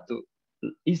do Mato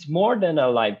is more than a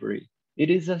library. It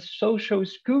is a social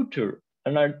sculpture,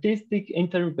 an artistic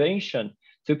intervention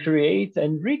to create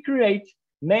and recreate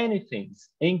many things,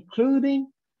 including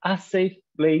a safe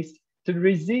place to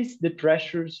resist the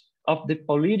pressures of the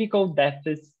political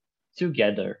deficit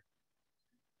together.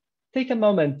 Take a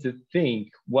moment to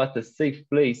think what a safe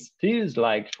place feels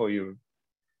like for you.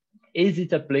 Is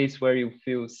it a place where you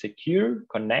feel secure,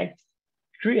 connect,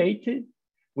 created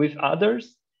with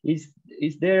others? Is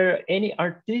there any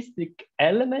artistic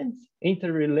element,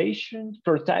 interrelation,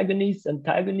 protagonist,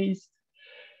 antagonist?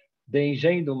 The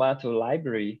Engenho do Mato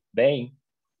Library, BEM,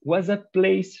 was a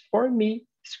place for me,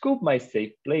 scoop my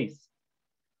safe place.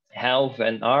 Health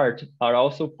and art are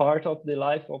also part of the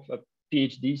life of a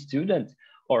PhD student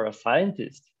or a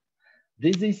scientist.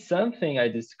 This is something I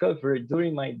discovered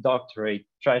during my doctorate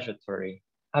trajectory.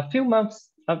 A few months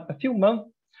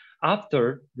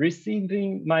after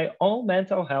receiving my own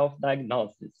mental health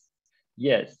diagnosis.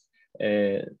 Yes,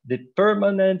 the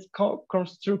permanent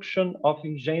construction of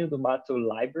Engenho do Mato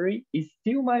Library is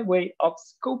still my way of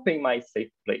scoping my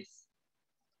safe place.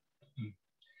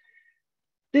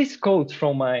 This quote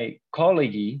from my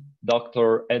colleague,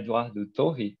 Dr. Eduardo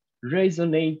Torre,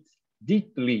 resonates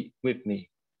deeply with me.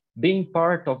 Being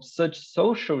part of such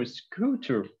social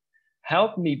sculpture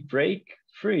helped me break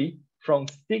free from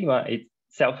stigma it's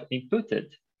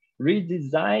self-imputed,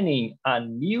 redesigning a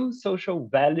new social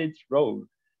valid role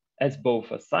as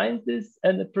both a scientist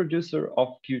and a producer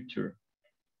of culture.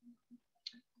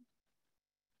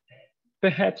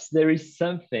 Perhaps there is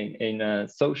something in a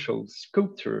social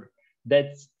sculpture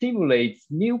that stimulates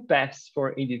new paths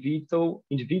for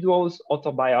individuals'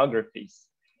 autobiographies.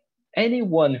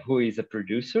 Anyone who is a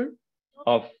producer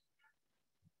of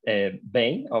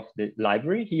BAME, of the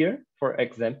library here, for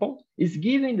example, is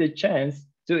given the chance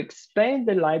to expand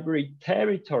the library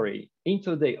territory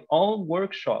into their own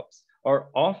workshops or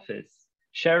office,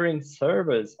 sharing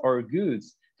servers or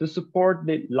goods to support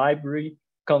the library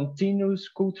continuous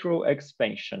cultural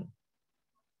expansion.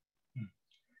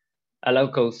 A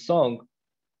local song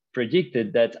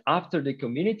predicted that after the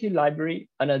community library,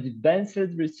 an advanced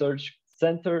research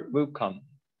center will come.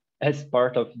 As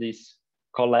part of this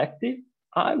collective,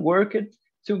 I worked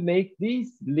to make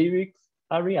these lyrics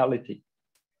a reality.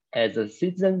 As a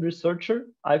citizen researcher,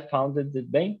 I founded the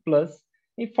Bank Plus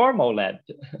Informal Lab,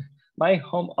 my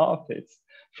home office,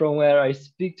 from where I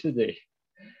speak today.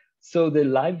 So the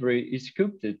library is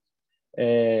sculpted,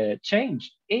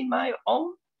 changed in my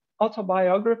own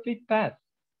autobiographic path.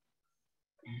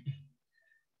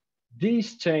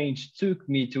 This change took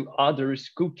me to other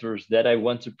sculptures that I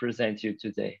want to present you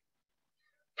today.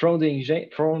 From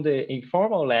the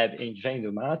informal lab in Engenho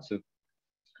do Mato,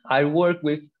 I work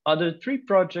with other 3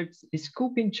 projects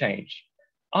sculpting change,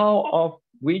 all of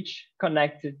which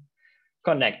connect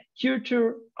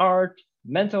culture, art,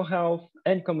 mental health,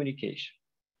 and communication.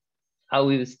 I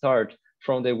will start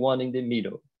from the one in the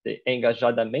middle, the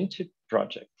Engajadamente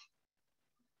project.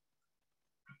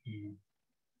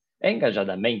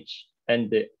 Engajadamente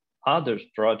and the other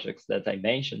projects that I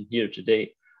mentioned here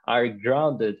today are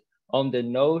grounded on the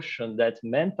notion that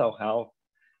mental health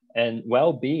and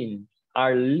well-being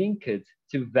are linked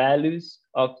to values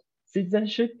of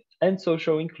citizenship and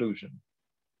social inclusion.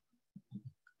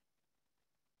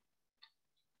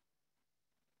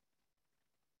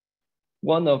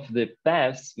 One of the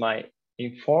paths my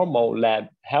informal lab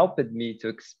helped me to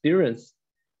experience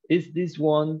is this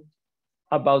one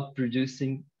about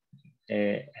producing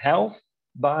health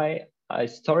by a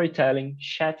storytelling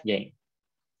chat game.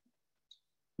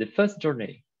 The first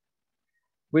journey.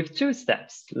 With 2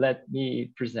 steps, let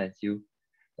me present you.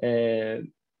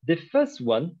 The first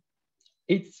one,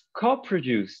 it's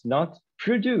co-produce, not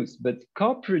produce, but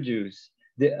co-produce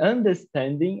the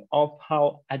understanding of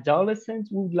how adolescents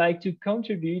would like to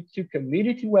contribute to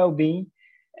community well-being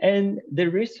and the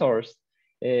resource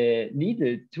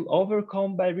needed to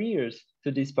overcome barriers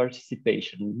to this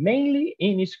participation, mainly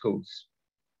in schools.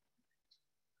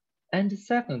 And the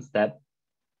second step,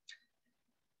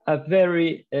 a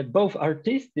very both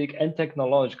artistic and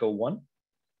technological one,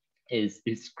 is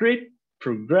script,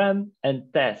 program,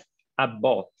 and test a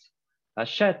bot, a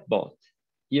chatbot.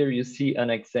 Here you see an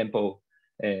example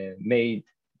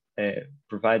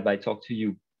provided by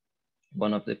Talk2You,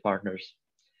 one of the partners,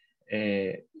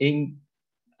 in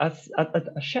a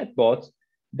chatbot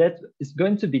that is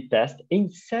going to be tested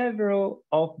in several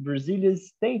of Brazilia's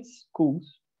state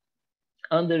schools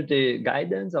under the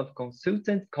guidance of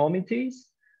consultant committees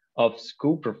of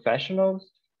school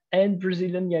professionals and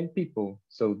Brazilian young people.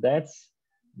 So that's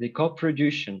the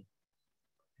co-production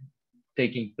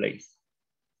taking place.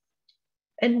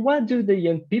 And what do the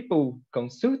young people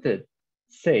consulted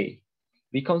say?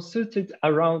 We consulted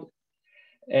around,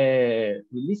 we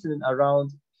listened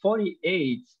around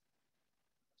 48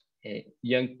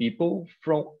 young people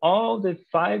from all the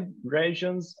 5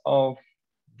 regions of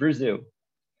Brazil.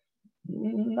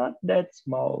 Not that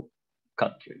small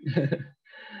country.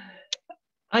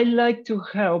 I like to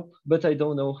help, but I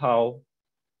don't know how.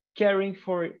 Caring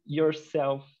for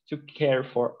yourself to care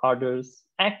for others,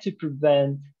 act to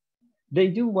prevent. They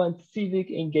do want civic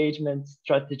engagement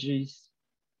strategies.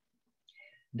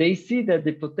 They see that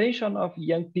the potential of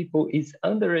young people is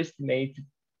underestimated.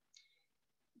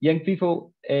 Young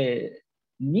people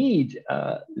need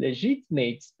a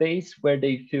legitimate space where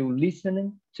they feel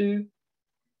listened to.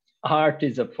 Art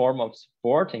is a form of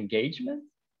support engagement.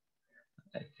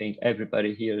 I think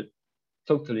everybody here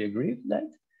totally agree with that.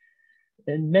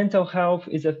 And mental health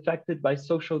is affected by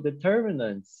social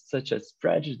determinants such as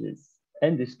prejudice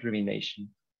and discrimination.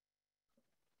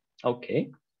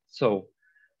 Okay, so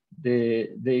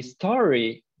the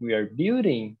story we are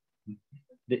building,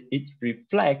 it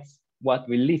reflects what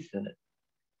we listened.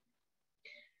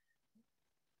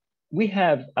 We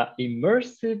have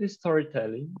immersive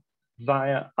storytelling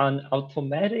via an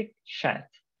automatic chat.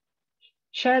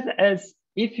 Chat as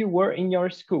if you were in your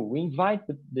school. We invite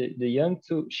the young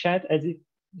to chat as if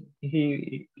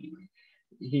he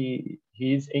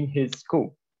is in his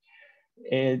school.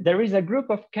 There is a group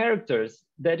of characters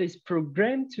that is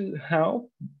programmed to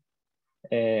help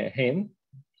him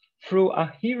through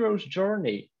a hero's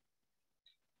journey.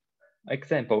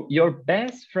 Example, your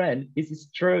best friend is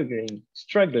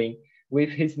struggling with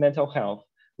his mental health.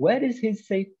 Where is his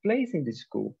safe place in the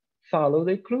school? Follow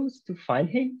the clues to find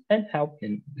him and help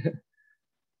him.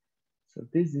 So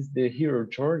this is the hero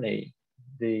journey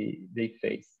they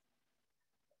face.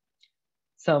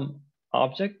 Some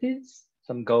objectives,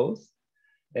 some goals,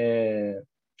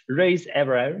 raise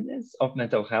awareness of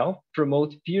mental health,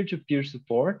 promote peer-to-peer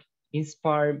support,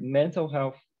 inspire mental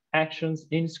health actions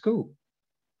in school.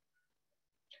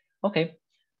 Okay,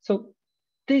 so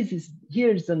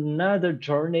here's another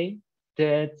journey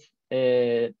that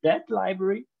that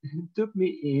library took me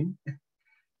in.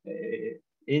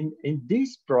 In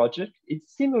this project,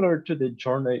 it's similar to the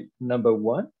journey number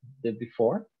 1, the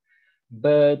before,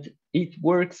 but it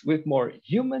works with more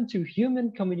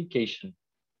human-to-human communication.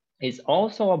 It's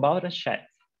also about a chat,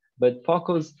 but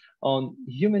focus on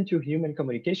human-to-human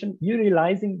communication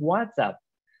utilizing WhatsApp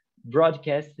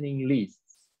broadcasting lists.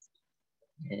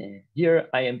 Here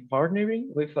I am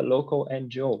partnering with a local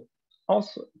NGO,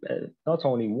 also not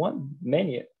only one,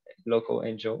 many local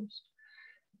NGOs,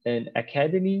 an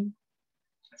academy.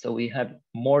 So we have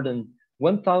more than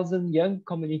 1,000 young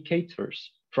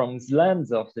communicators from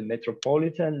slums of the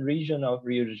metropolitan region of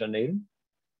Rio de Janeiro,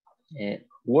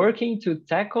 working to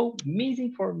tackle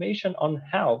misinformation on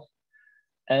health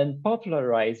and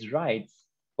popularize rights,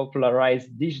 popularize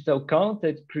digital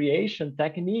content creation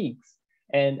techniques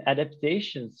and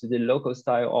adaptations to the local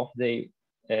style of the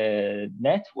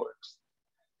networks.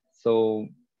 So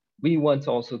we want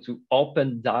also to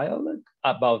open dialogue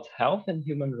about health and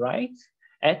human rights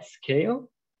at scale,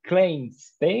 claim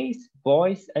space,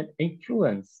 voice, and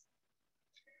influence,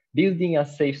 building a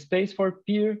safe space for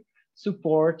peer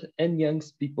support and young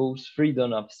people's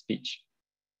freedom of speech.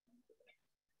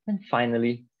 And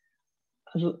finally,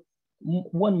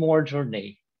 one more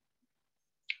journey,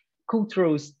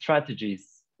 cultural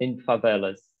strategies in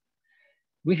favelas.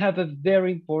 We have a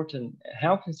very important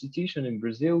health institution in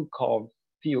Brazil called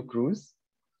Fiocruz,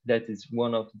 that is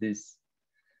one of these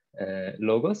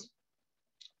logos.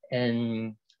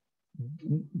 And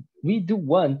we do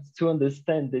want to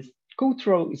understand these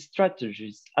cultural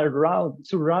strategies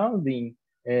surrounding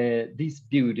this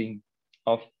building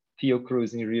of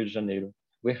Fiocruz in Rio de Janeiro.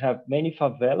 We have many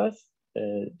favelas,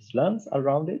 slums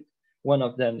around it. One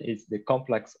of them is the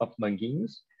complex of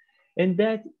Manguinhos. And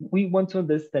that we want to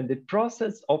understand the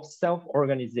process of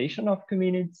self-organization of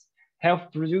communities,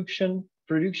 health production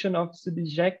of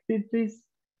subjectivities,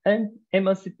 and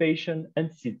emancipation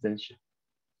and citizenship.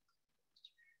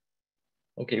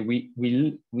 Okay, we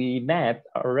mapped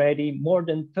already more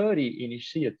than 30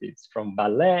 initiatives from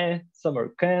ballet, summer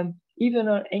camp, even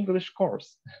an English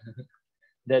course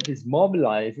that is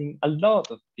mobilizing a lot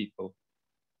of people,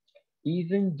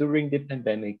 even during the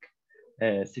pandemic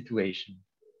situation.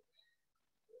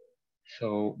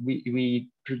 So we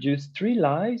produced 3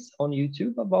 lives on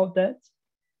YouTube about that.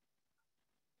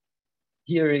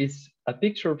 Here is a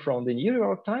picture from the New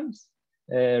York Times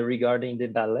regarding the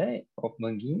ballet of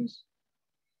Manguinhos.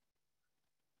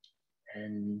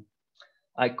 And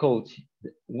I quote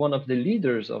one of the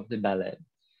leaders of the ballet.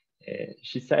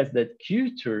 She says that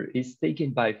culture is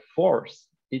taken by force.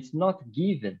 It's not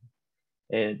given.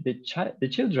 The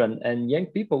children and young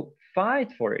people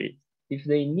fight for it. If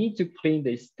they need to clean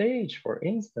the stage, for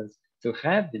instance, to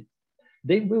have it,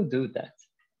 they will do that.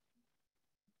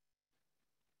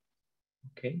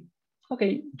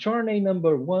 Okay, journey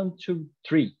number 1, 2,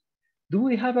 3. Do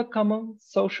we have a common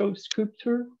social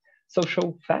scripture,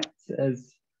 social facts,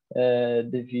 as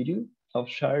the video of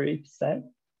Sharif said?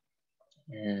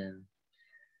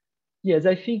 Yes,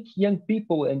 I think young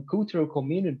people and cultural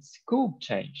communities could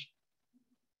change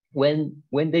when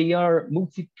they are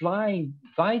multiplying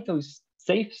vital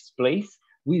safe space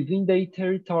within their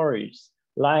territories,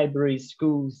 libraries,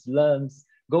 schools, slums,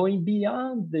 going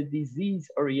beyond the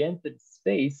disease-oriented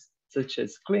space, such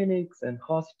as clinics and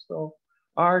hospitals.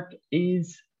 Art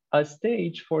is a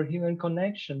stage for human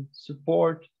connection,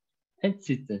 support, and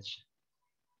citizenship.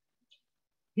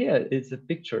 Here is a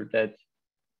picture that,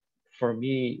 for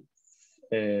me,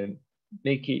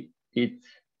 make it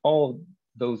all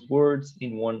those words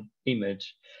in one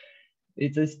image.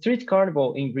 It's a street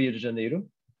carnival in Rio de Janeiro,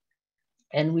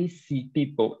 and we see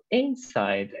people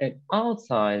inside and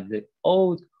outside the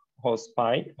old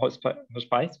hospice,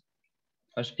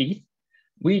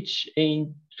 which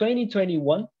in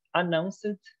 2021 announced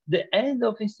the end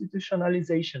of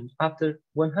institutionalization after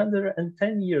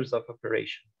 110 years of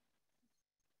operation.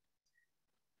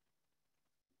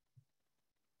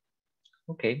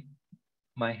 Okay,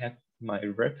 my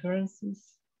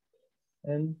references,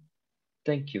 and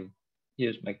thank you.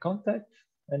 Here's my contact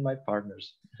and my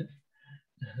partners.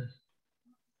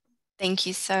 Thank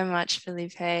you so much,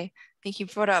 Felipe. I think you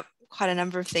brought up quite a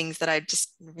number of things that I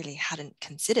just really hadn't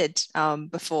considered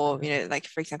before, like,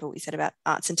 for example, what we said about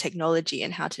arts and technology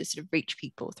and how to sort of reach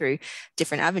people through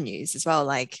different avenues as well,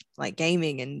 like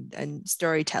gaming and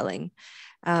storytelling.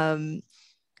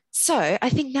 So I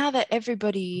think now that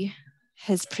everybody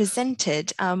has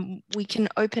presented, we can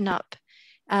open up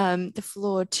the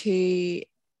floor to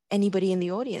anybody in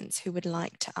the audience who would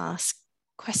like to ask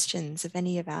questions of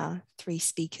any of our three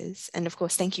speakers. And of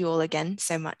course, thank you all again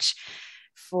so much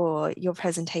for your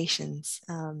presentations,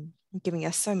 giving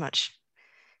us so much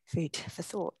food for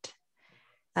thought.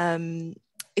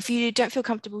 If you don't feel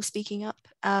comfortable speaking up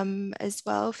as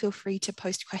well, feel free to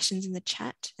post questions in the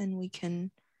chat and we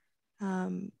can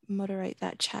moderate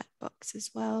that chat box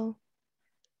as well.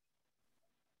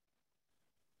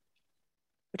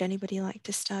 Would anybody like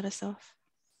to start us off?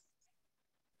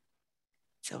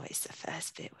 It's always the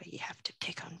first bit where you have to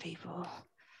pick on people.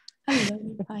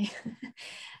 Hello, hi.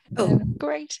 Oh,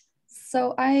 great.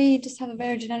 So I just have a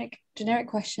very generic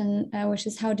question, which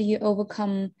is how do you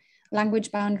overcome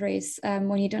language boundaries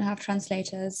when you don't have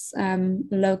translators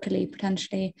locally,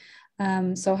 potentially?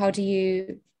 So how do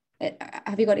you,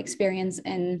 have you got experience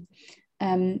in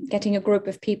getting a group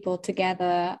of people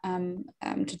together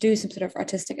to do some sort of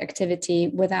artistic activity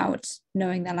without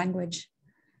knowing their language?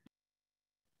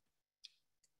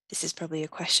 This is probably a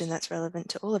question that's relevant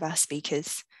to all of our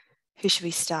speakers. Who should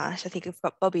we start? I think I've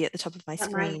got Bobby at the top of my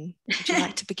screen. Would you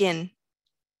like to begin?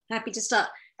 Happy to start.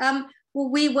 Well,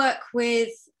 we work with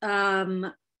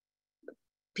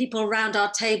people around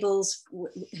our tables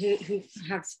who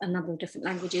have a number of different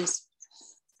languages.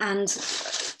 And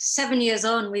 7 years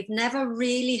on, we've never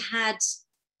really had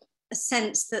a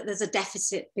sense that there's a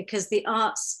deficit because the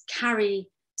arts carry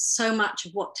so much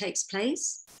of what takes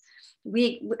place.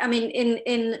 I mean,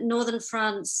 in northern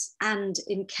France and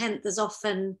in Kent, there's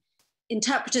often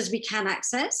interpreters we can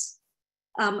access,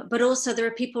 but also there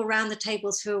are people around the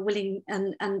tables who are willing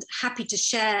and happy to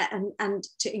share and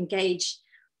to engage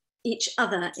each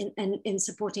other in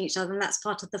supporting each other. And that's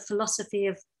part of the philosophy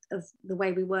of the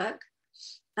way we work.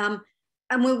 And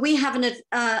when we have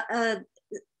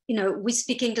we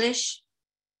speak English,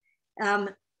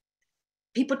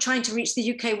 people trying to reach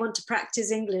the UK want to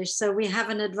practice English. So we have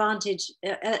an advantage,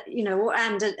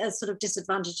 and a sort of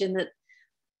disadvantage in that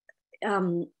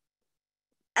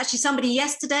actually somebody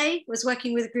yesterday was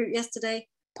working with a group yesterday,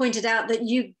 pointed out that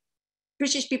you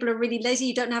British people are really lazy.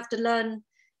 You don't have to learn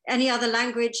any other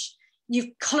language. You've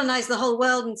colonized the whole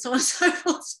world and so on and so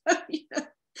forth. So,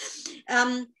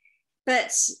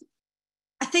 but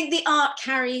I think the art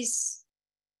carries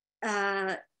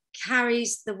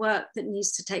the work that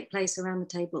needs to take place around the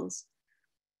tables.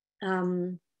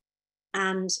 And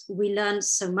we learn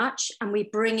so much, and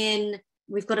we've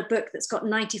got a book that's got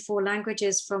 94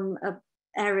 languages from an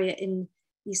area in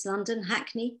East London,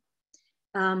 Hackney.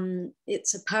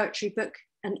 It's a poetry book,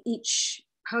 and each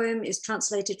poem is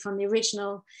translated from the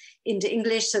original into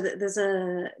English so that there's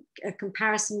a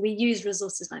comparison. We use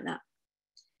resources like that.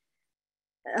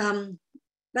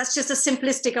 That's just a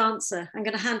simplistic answer. I'm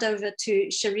going to hand over to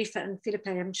Sharifa and Philippe.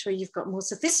 I'm sure you've got more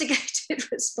sophisticated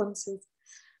responses.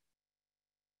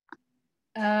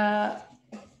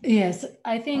 Yes,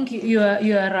 I think you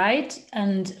are right.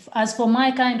 And as for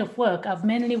my kind of work, I've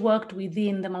mainly worked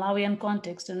within the Malawian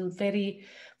context and very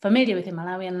familiar with the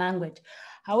Malawian language.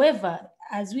 However,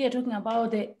 as we are talking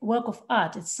about the work of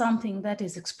art, it's something that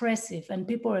is expressive, and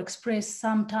people express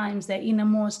sometimes their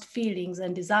innermost feelings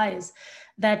and desires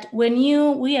that when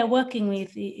we are working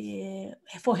with,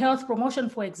 for health promotion,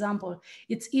 for example,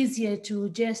 it's easier to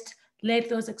just let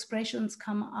those expressions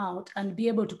come out and be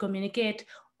able to communicate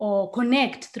or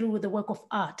connect through the work of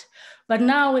art. But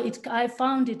now I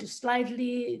found it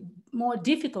slightly more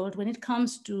difficult when it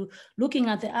comes to looking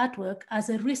at the artwork as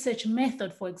a research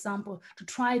method, for example, to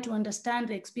try to understand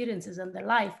the experiences and the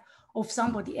life of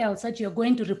somebody else that you're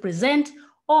going to represent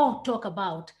or talk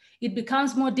about. It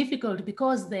becomes more difficult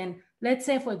because then, let's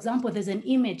say, for example, there's an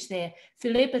image there.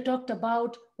 Philippe talked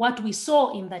about what we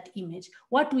saw in that image.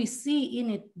 What we see in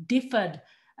it differed.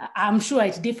 I'm sure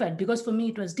it differed because for me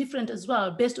it was different as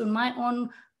well, based on my own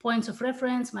points of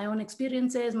reference, my own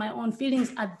experiences, my own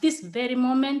feelings at this very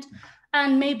moment,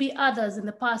 and maybe others in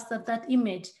the past that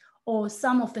image or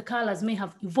some of the colors may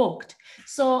have evoked.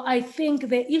 So I think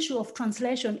the issue of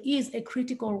translation is a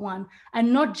critical one,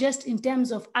 and not just in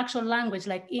terms of actual language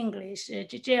like English,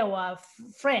 Chichewa,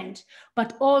 French,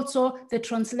 but also the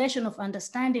translation of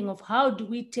understanding of how do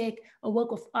we take a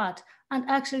work of art and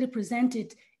actually present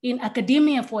it in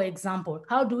academia, for example.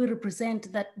 How do we represent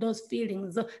those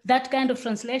feelings? That kind of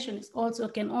translation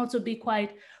can also be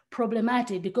quite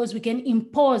problematic because we can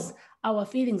impose our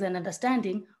feelings and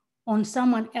understanding on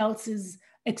someone else's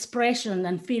expression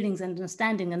and feelings and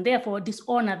understanding, and therefore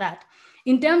dishonor that.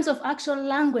 In terms of actual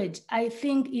language, I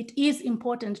think it is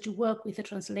important to work with a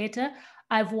translator.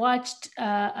 I've watched,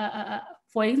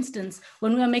 for instance,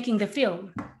 when we were making the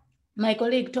film, my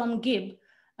colleague Tom Gibb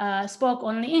spoke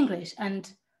only English,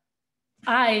 and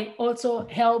I also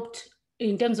helped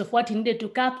in terms of what he needed to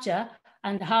capture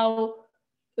and how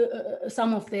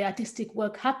some of the artistic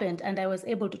work happened, and I was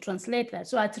able to translate that.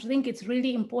 So I think it's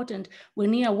really important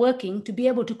when you are working to be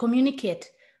able to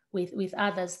communicate with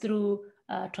others through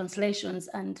translations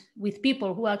and with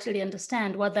people who actually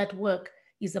understand what that work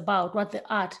is about, what the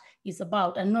art is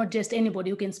about, and not just anybody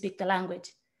who can speak the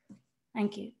language.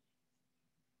 Thank you.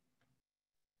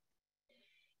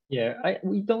 Yeah,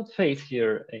 we don't face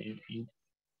here in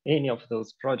any of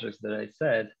those projects that I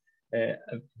said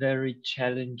a very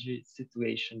challenging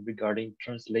situation regarding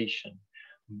translation.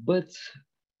 But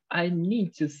I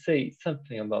need to say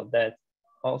something about that.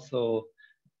 Also,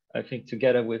 I think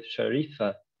together with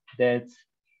Sharifa, that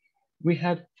we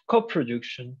have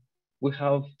co-production, we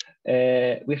have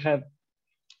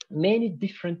many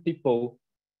different people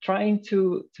trying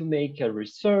to make a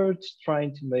research,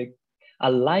 trying to make a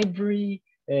library,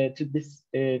 to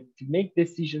make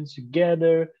decisions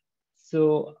together.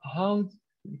 So how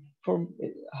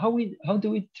do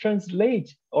we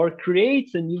translate or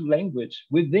create a new language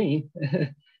within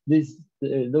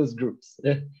those groups?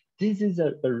 This is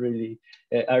a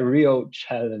real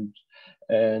challenge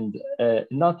and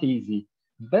not easy.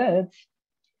 But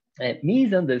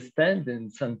misunderstanding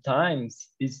sometimes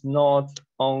is not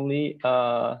only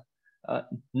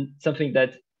something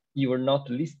that you are not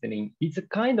listening. It's a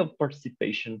kind of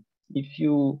participation. If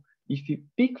you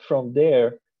pick from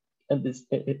there and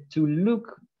to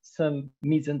look some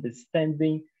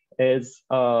misunderstanding as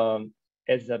a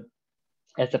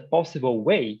possible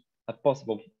way, a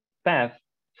possible path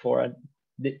for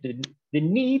the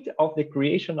need of the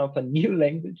creation of a new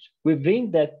language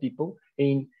within that people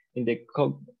in the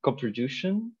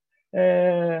co-production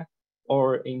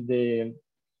or in the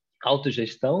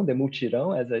autogestão, the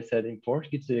multirão, as I said in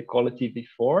Portuguese, the collective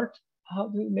effort. How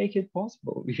do we make it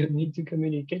possible? We need to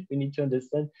communicate. We need to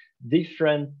understand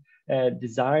different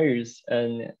desires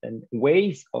and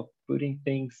ways of putting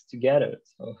things together.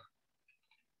 So.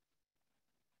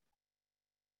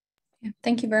 Yeah,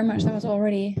 thank you very much. That was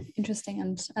already interesting,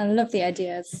 and I love the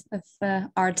ideas of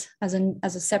art as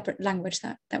a separate language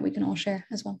that we can all share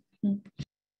as well.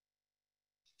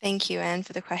 Thank you, Anne,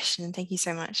 for the question, and thank you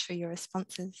so much for your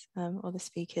responses, all the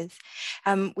speakers.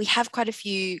 We have quite a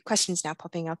few questions now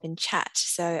popping up in chat,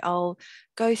 so I'll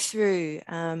go through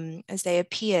as they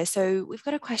appear. So we've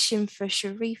got a question for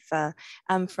Sharifa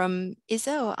from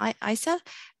Isa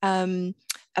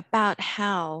about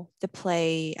how the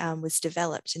play was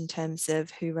developed in terms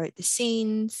of who wrote the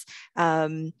scenes,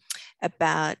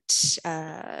 about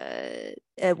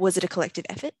was it a collective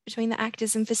effort between the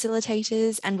actors and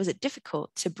facilitators, and was it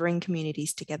difficult to bring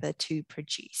communities together to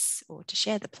produce or to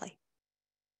share the play?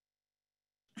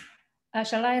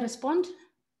 Shall I respond?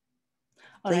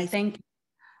 All right, thank you.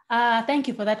 Thank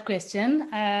you for that question.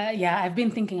 Yeah, I've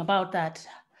been thinking about that.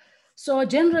 So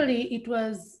generally it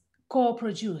was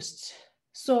co-produced.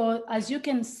 So as you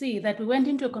can see that we went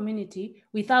into a community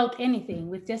without anything,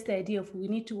 with just the idea of we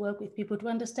need to work with people to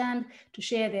understand, to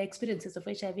share their experiences of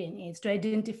HIV and AIDS, to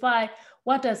identify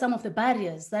what are some of the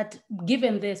barriers that,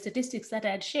 given the statistics that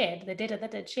I had shared, the data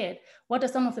that I had shared, what are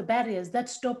some of the barriers that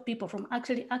stop people from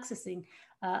actually accessing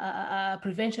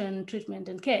prevention, treatment,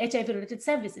 and care, HIV-related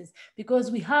services,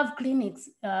 because we have clinics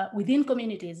within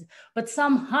communities, but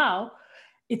somehow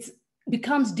it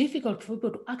becomes difficult for people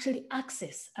to actually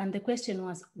access. And the question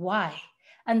was, why?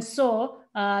 And so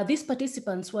these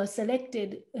participants were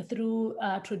selected through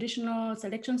traditional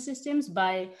selection systems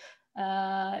by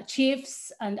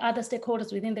chiefs and other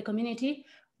stakeholders within the community.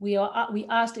 We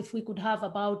asked if we could have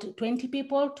about 20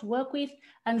 people to work with,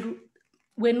 and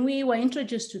when we were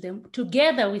introduced to them,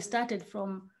 together we started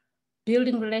from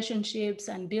building relationships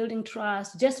and building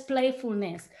trust, just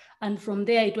playfulness. And from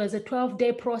there, it was a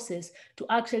 12-day process to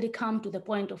actually come to the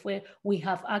point of where we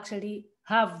have actually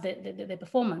have the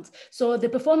performance. So the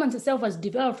performance itself was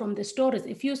developed from the stories.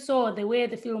 If you saw the way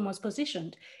the film was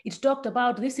positioned, it talked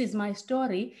about, this is my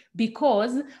story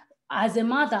because as a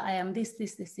mother, I am this.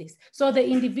 So the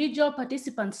individual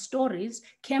participants' stories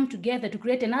came together to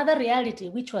create another reality,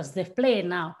 which was the play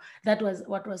now. That was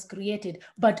what was created.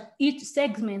 But each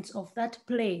segment of that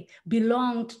play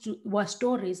belonged to, were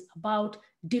stories about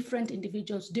different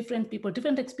individuals, different people,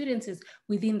 different experiences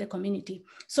within the community.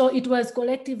 So it was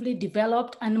collectively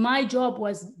developed, and my job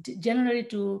was generally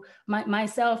to,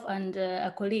 myself and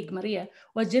a colleague, Maria,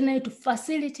 was generally to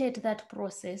facilitate that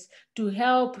process, to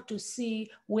help to see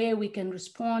where we can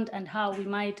respond and how we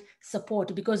might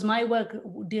support, because my work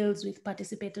deals with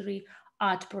participatory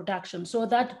art production. So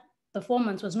that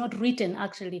performance was not written,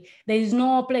 actually. There is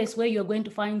no place where you're going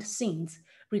to find scenes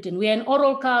written. We are an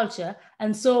oral culture,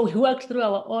 and so we worked through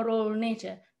our oral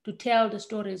nature to tell the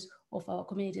stories of our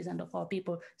communities and of our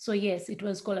people. So yes, it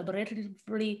was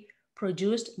collaboratively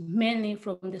produced, mainly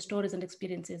from the stories and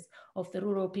experiences of the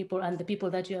rural people and the people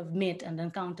that you have met and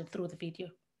encountered through the video.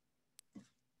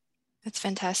 That's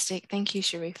fantastic. Thank you,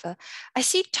 Sharifa. I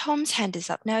see Tom's hand is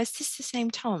up now. Is this the same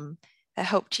Tom that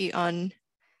helped you on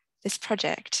this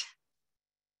project?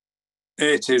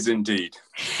 It is indeed.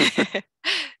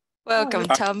 Welcome,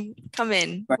 Tom. Come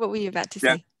in. What were you about to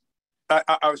say?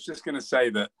 I was just going to say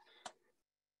that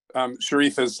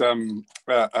Sharifa's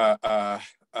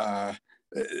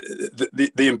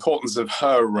the importance of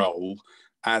her role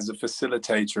as a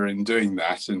facilitator in doing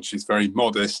that, and she's very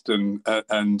modest, and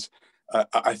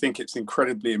I think it's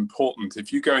incredibly important.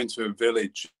 If you go into a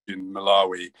village in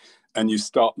Malawi and you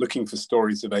start looking for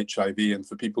stories of HIV and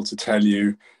for people to tell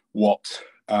you what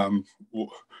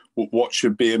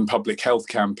should be in public health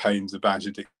campaigns about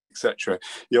it, etc.,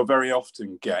 you'll very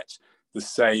often get the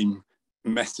same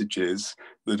messages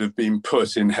that have been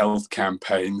put in health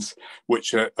campaigns,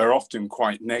 which are often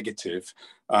quite negative,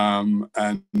 and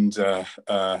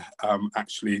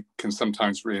actually can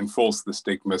sometimes reinforce the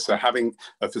stigma. So having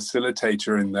a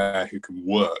facilitator in there who can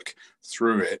work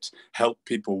through it, help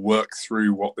people work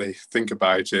through what they think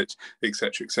about it,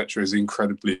 etc., is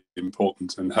incredibly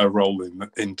important. And her role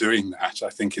in doing that, I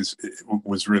think,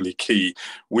 was really key.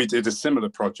 We did a similar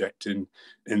project in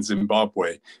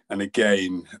Zimbabwe, and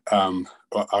again,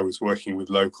 I was working with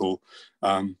local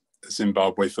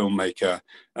Zimbabwe filmmaker,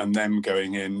 and them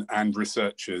going in, and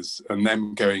researchers, and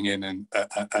them going in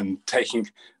and taking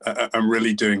and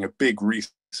really doing a big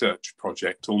research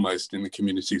project almost in the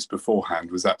communities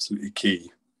beforehand was absolutely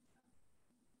key.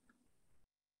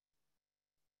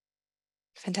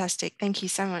 Fantastic. Thank you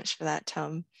so much for that,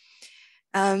 Tom.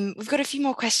 We've got a few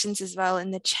more questions as well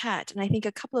in the chat, and I think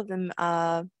a couple of them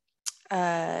are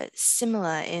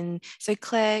similar so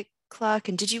Claire Clark,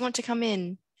 and did you want to come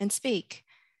in and speak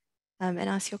and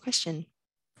ask your question?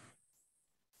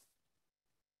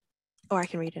 Or I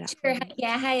can read it out. Sure.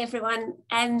 Yeah, hi everyone.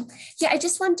 I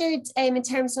just wondered in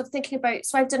terms of thinking about,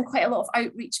 so I've done quite a lot of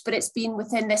outreach, but it's been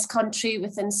within this country,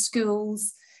 within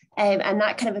schools and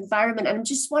that kind of environment. And I'm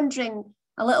just wondering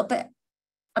a little bit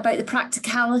about the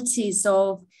practicalities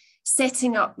of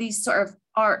setting up these sort of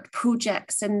art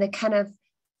projects in the kind of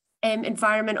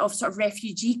environment of sort of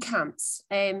refugee camps.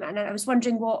 And I was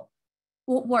wondering what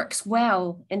works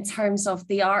well in terms of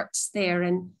the arts there,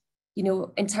 and you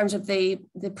know, in terms of the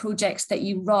projects that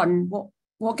you run,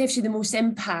 what gives you the most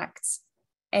impact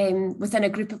within a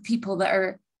group of people that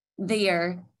are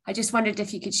there? I just wondered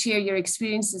if you could share your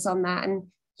experiences on that, and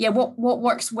yeah, what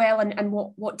works well and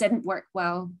what didn't work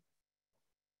well.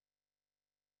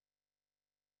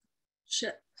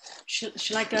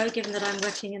 Shall I go, given that I'm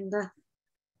working in the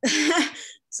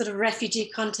sort of refugee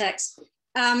context?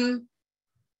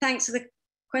 Thanks for the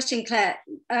question, Claire.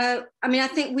 I mean, I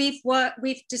think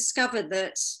we've discovered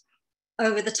that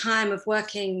over the time of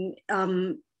working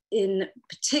in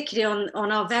particularly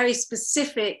on our very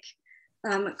specific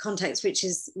context, which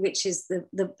is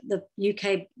the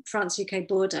UK France-UK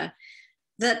border,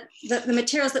 that the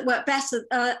materials that work better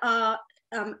are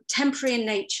temporary in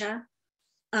nature.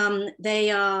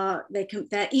 They're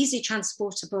easily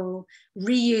transportable,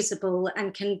 reusable,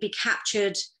 and can be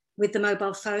captured with the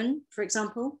mobile phone, for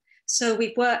example. So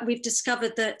we've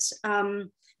discovered that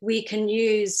we can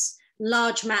use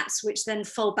large mats which then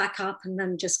fold back up and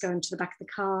then just go into the back of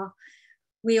the car.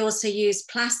 We also use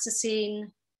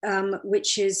plasticine,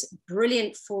 which is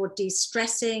brilliant for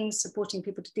de-stressing, supporting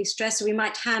people to de-stress. So we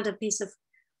might hand a piece of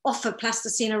offer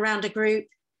plasticine around a group.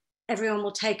 Everyone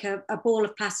will take a ball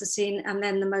of plasticine, and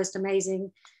then the most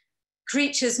amazing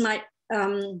creatures might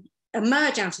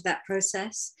emerge out of that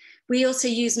process. We also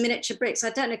use miniature bricks.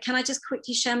 I don't know, can I just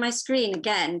quickly share my screen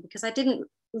again? Because I didn't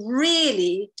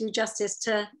really do justice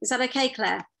to, is that okay,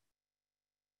 Claire?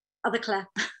 Other Claire?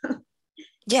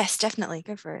 Yes, definitely,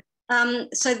 go for it.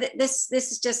 So this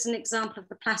is just an example of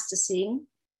the plasticine.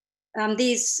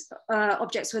 These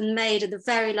objects were made at the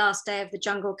very last day of the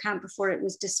jungle camp before it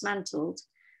was dismantled.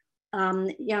 One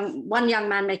young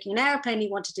man making an airplane, he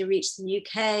wanted to reach the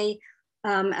UK,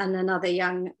 and another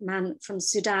young man from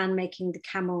Sudan making the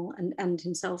camel and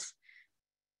himself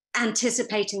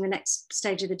anticipating the next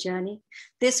stage of the journey.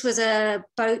 This was a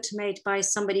boat made by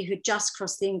somebody who just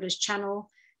crossed the English Channel,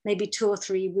 maybe 2 or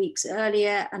 3 weeks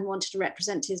earlier, and wanted to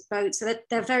represent his boat. So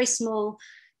they're very small,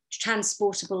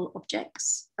 transportable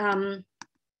objects. And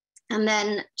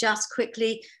then just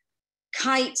quickly,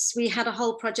 kites. We had a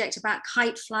whole project about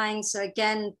kite flying. So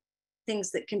again,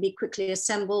 things that can be quickly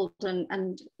assembled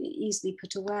and easily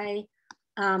put away.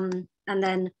 And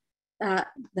then the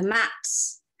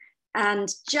maps.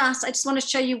 And I just want to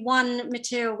show you one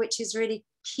material which is really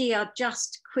key. I'll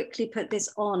just quickly put this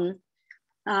on.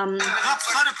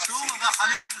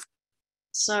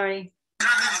 Sorry.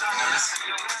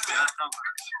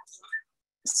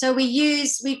 So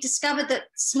we've discovered that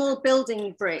small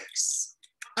building bricks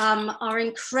are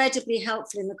incredibly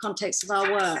helpful in the context of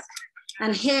our work.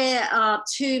 And here are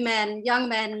 2 men, young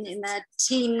men in their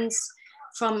teens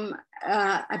from,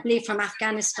 I believe from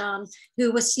Afghanistan,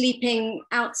 who were sleeping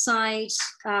outside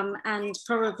and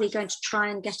probably going to try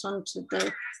and get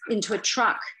into a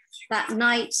truck that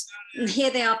night. And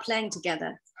here they are playing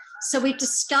together. So we've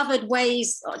discovered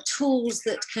ways, tools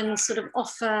that can sort of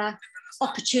offer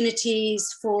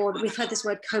opportunities for, we've heard this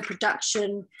word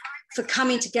co-production, for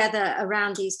coming together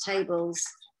around these tables.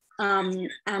 Yeah,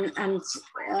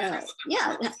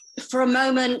 for a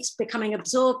moment, becoming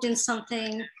absorbed in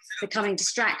something, becoming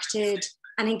distracted,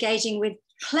 and engaging with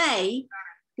play,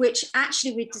 which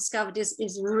actually we've discovered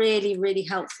is really, really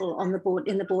helpful on the board,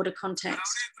 in the border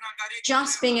context.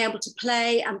 Just being able to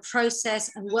play and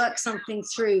process and work something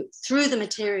through the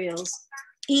materials,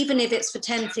 even if it's for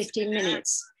 10, 15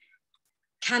 minutes,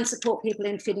 can support people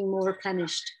in feeling more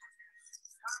replenished.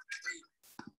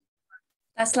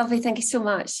 That's lovely. Thank you so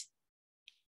much.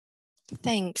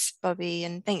 Thanks, Bobby,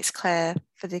 and thanks, Claire,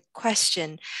 for the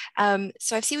question.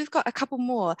 So I see we've got a couple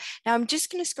more. Now I'm just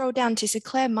going to scroll down to, so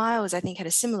Claire Miles, I think, had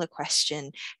a similar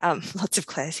question. Lots of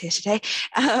Claires here today.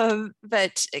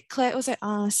 But Claire also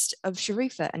asked of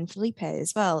Sharifa and Felipe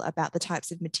as well about the types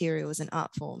of materials and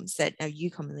art forms that you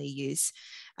commonly use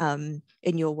in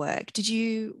your work. Did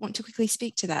you want to quickly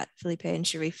speak to that, Felipe and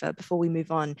Sharifa, before we move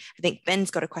on? I think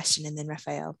Ben's got a question, and then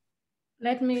Raphael.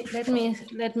 Let me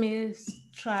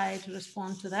try to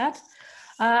respond to that.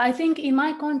 I think in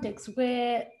my context,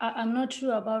 where I'm not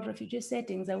sure about refugee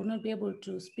settings, I would not be able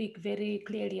to speak very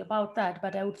clearly about that,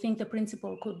 but I would think the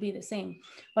principle could be the same.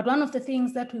 But one of the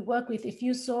things that we work with, if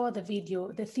you saw the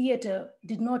video, the theater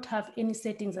did not have any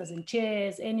settings as in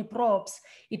chairs, any props.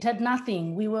 It had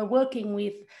nothing. We were working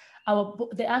with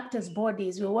the actors'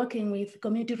 bodies, we were working with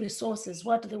community resources,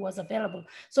 what there was available.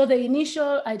 So the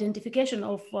initial identification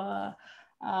of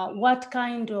what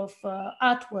kind of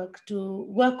artwork to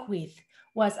work with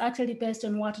was actually based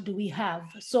on what do we have.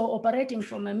 So operating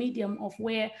from a medium of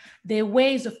where the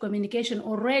ways of communication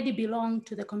already belong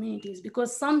to the communities,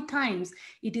 because sometimes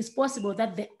it is possible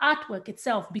that the artwork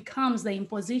itself becomes the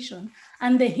imposition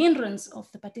and the hindrance of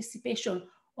the participation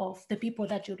of the people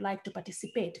that you'd like to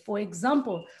participate. For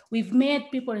example, we've made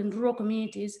people in rural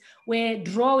communities where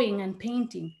drawing and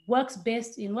painting works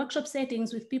best in workshop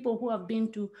settings with people who have been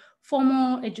to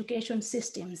formal education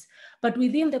systems. But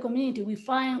within the community, we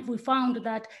found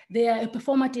that they are a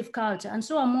performative culture, and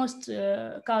so are most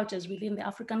cultures within the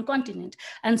African continent.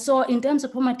 And so in terms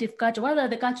of formative culture, what are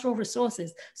the cultural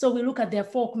resources? So we look at their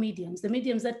folk mediums, the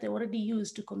mediums that they already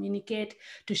use to communicate,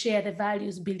 to share the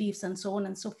values, beliefs, and so on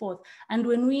and so forth. And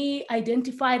when we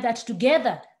identify that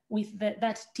together with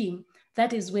that team,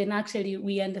 that is when actually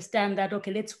we understand that,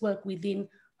 okay, let's work within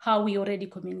how we already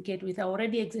communicate with our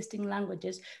already existing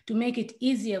languages to make it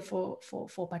easier for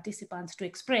participants to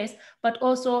express, but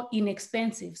also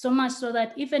inexpensive. So much so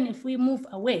that even if we move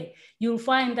away, you'll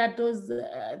find that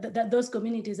those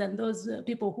communities and those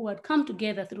people who had come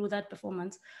together through that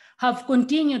performance have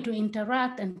continued to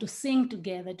interact and to sing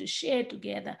together, to share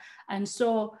together. And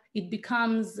so it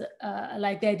becomes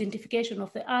like the identification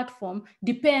of the art form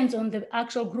depends on the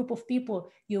actual group of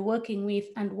people you're working with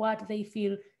and what they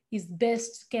feel is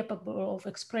best capable of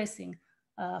expressing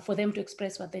for them to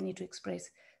express what they need to express.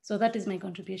 So that is my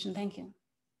contribution. Thank you.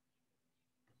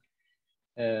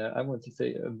 I want to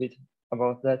say a bit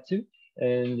about that too.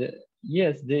 And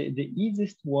yes, the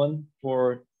easiest one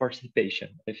for participation,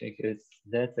 I think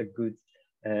that's a good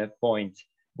point.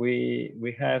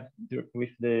 We have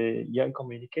with the young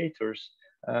communicators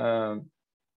a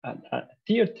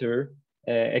theater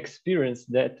experience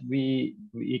that we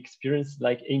experience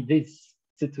like in this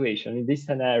situation, in this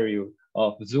scenario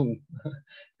of Zoom.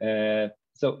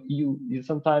 So you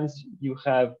sometimes you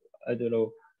have, I don't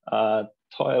know,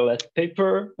 toilet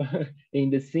paper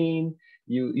in the scene.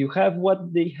 You have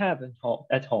what they have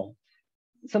at home.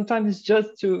 Sometimes it's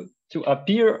just to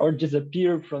appear or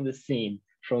disappear from the scene,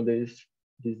 from this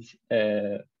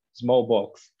small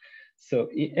box. So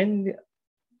in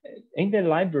the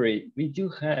library, we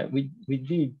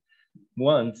did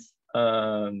once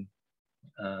a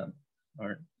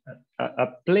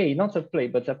play, not a play,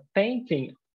 but a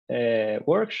painting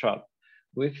workshop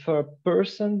with a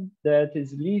person that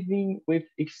is living with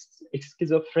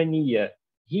schizophrenia.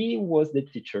 He was the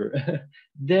teacher.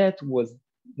 That was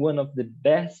one of the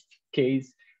best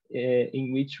cases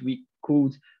in which we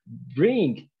could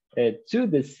bring to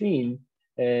the scene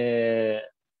the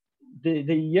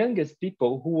youngest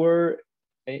people who were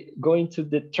going to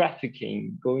the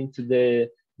trafficking, going to the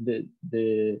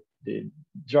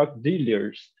drug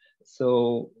dealers.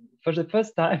 So for the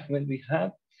first time, when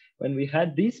we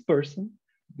had this person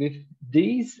with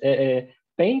these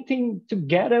painting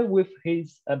together with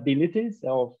his abilities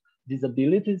or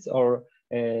disabilities or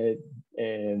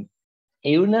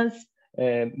illness,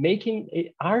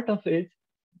 making art of it,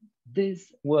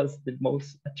 this was the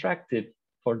most attractive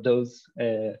for those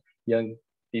young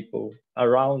people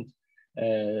around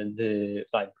the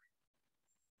library.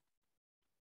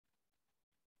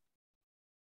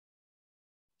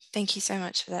 Thank you so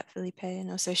much for that, Felipe,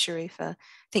 and also Sharifa. I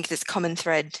think this common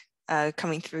thread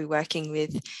coming through working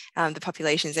with the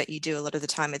populations that you do, a lot of the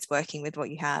time it's working with what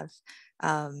you have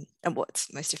and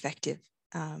what's most effective.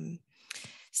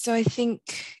 So I think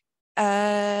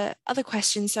other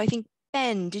questions. So I think,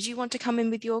 Ben, did you want to come in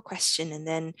with your question, and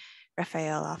then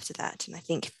Raphael after that? And I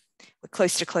think we're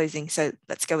close to closing, so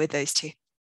let's go with those two.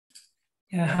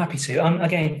 Yeah, happy to.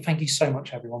 Again, thank you so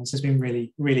much, everyone. This has been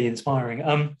really, really inspiring.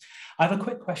 I have a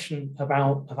quick question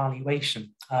about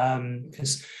evaluation,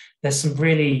 because there's some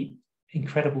really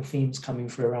incredible themes coming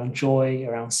through around joy,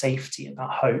 around safety,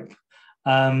 about hope,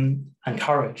 and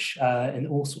courage, in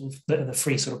all sort of the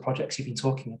three sort of projects you've been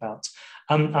talking about.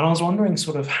 And I was wondering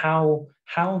sort of how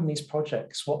on these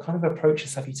projects, what kind of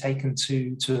approaches have you taken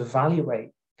to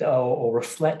evaluate or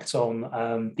reflect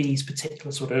on these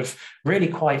particular sort of really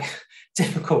quite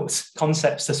difficult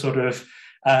concepts to sort of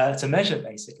to measure,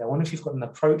 basically? I wonder if you've got an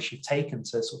approach you've taken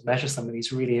to sort of measure some of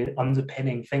these really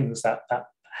underpinning things that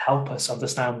help us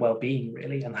understand well-being,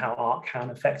 really, and how art can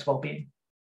affect well-being.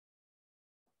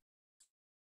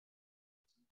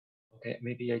 Okay,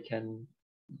 maybe I can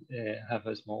have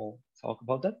a small talk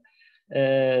about that.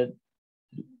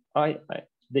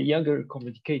 The younger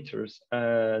communicators,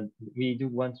 we do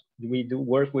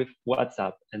work with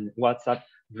WhatsApp and WhatsApp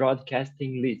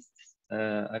broadcasting lists.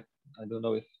 I don't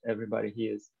know if everybody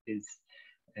here is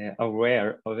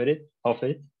aware of it,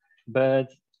 but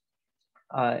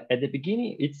at the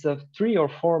beginning, it's a 3 or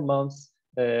 4 months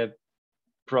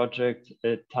project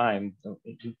time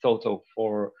in total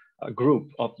for a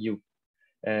group of youth.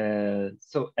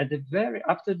 So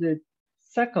after the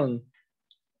second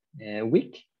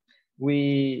week,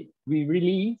 we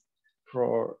release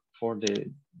for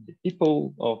the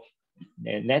people of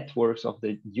networks of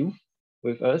the youth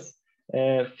with us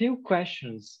a few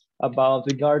questions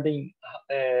regarding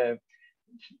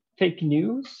fake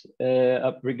news,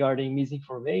 regarding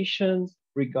misinformation,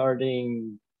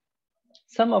 regarding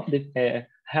some of the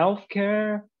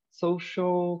healthcare,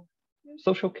 social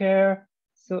care.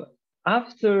 So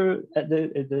after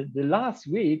the last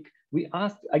week, we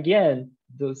asked again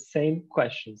those same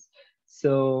questions.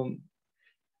 So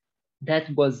that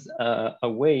was a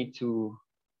way to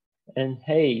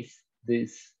enhance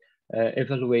this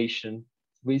evaluation.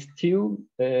 We're still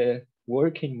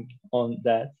working on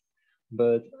that,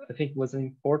 but I think it was an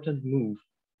important move.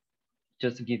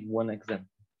 Just to give one example.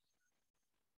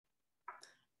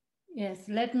 Yes,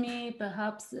 let me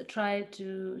perhaps try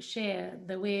to share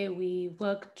the way we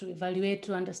work to evaluate,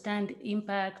 to understand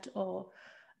impact or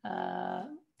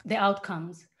the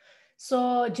outcomes.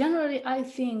 So generally, I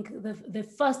think the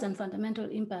first and fundamental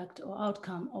impact or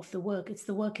outcome of the work, it's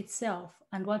the work itself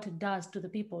and what it does to the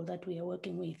people that we are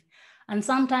working with. And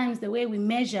sometimes the way we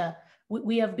measure,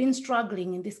 we have been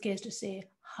struggling in this case to say,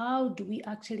 how do we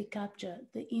actually capture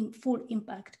the full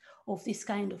impact of this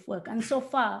kind of work? And so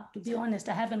far, to be honest,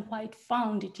 I haven't quite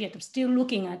found it yet. I'm still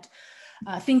looking at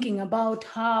thinking about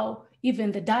how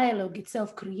even the dialogue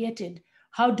itself created.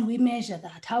 How do we measure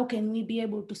that? How can we be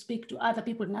able to speak to other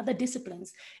people in other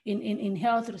disciplines, in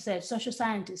health research, social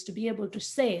scientists, to be able to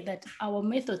say that our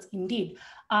methods indeed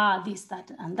are this,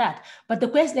 that, and that? But the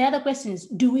other question is,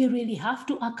 do we really have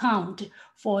to account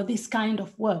for this kind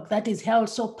of work that is held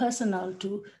so personal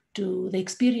to the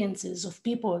experiences of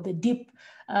people, the deep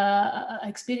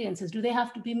experiences? Do they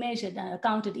have to be measured and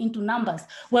accounted into numbers?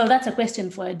 Well, that's a question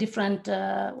for a different,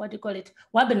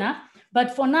 webinar.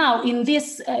 But for now, in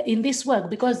this work,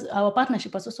 because our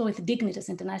partnership was also with Dignitas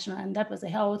International, and that was a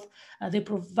health, they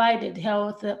provided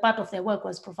health, part of their work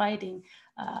was providing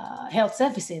health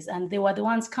services, and they were the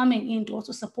ones coming in to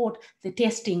also support the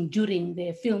testing during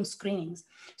the film screenings.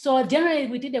 So generally,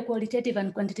 we did a qualitative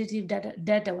and quantitative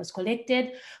data was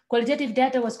collected. Qualitative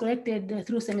data was collected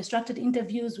through semi-structured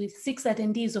interviews with 6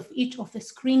 attendees of each of the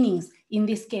screenings, in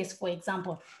this case, for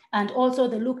example. And also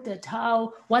they looked at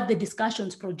what the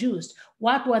discussions produced,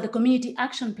 what were the community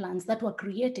action plans that were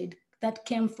created that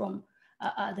came from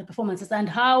the performances, and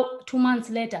how 2 months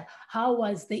later, how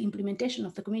was the implementation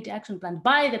of the community action plan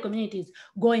by the communities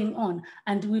going on.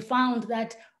 And we found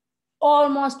that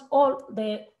almost all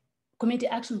the community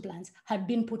action plans had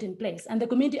been put in place. And the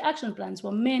community action plans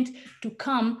were meant to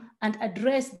come and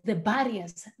address the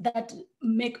barriers that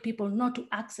make people not to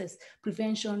access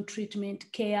prevention, treatment,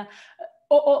 care,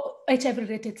 or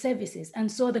HIV-related services.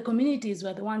 And so the communities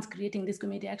were the ones creating these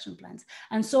community action plans.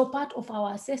 And so part of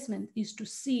our assessment is to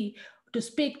speak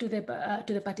to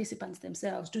the participants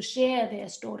themselves, to share their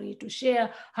story, to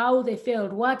share how they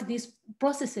felt, what these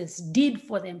processes did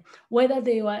for them,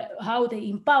 how they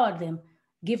empowered them,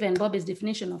 given Bobby's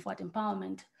definition of what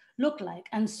empowerment looked like.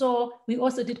 And so we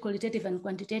also did qualitative and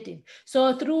quantitative.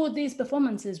 So through these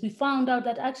performances, we found out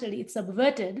that actually it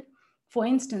subverted, for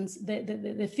instance,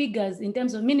 the figures in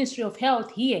terms of Ministry of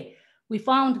Health here. We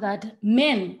found that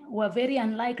men were very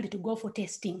unlikely to go for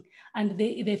testing. And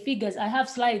the figures, I have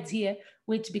slides here,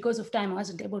 which because of time I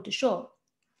wasn't able to show.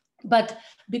 But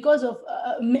because of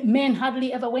men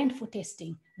hardly ever went for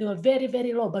testing, they were very,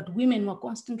 very low, but women were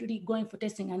constantly going for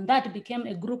testing. And that became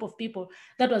a group of people,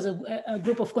 that was a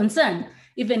group of concern.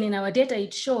 Even in our data,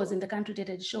 it shows, in the country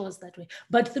data, it shows that way.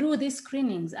 But through these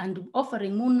screenings and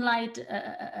offering moonlight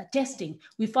testing,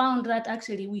 we found that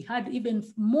actually we had even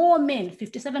more men,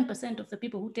 57% of the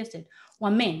people who tested were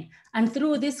men. And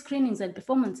through these screenings and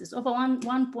performances, over around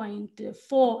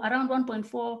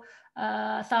 1.4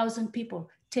 thousand people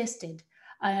tested,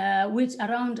 which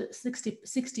around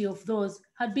 60 of those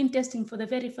had been testing for the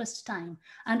very first time.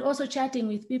 And also chatting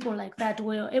with people like that,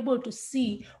 we were able to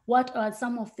see what are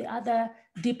some of the other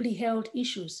deeply held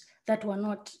issues that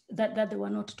they were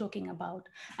not talking about.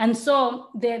 And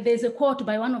so there's a quote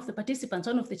by one of the participants,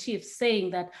 one of the chiefs, saying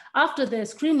that after the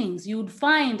screenings, you would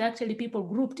find actually people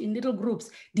grouped in little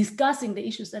groups discussing the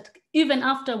issues that even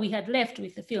after we had left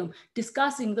with the film,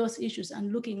 discussing those issues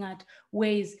and looking at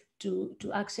ways to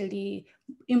actually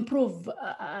improve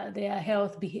their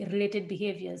health-related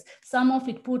behaviors. Some of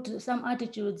it put some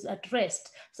attitudes at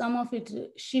rest. Some of it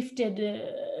shifted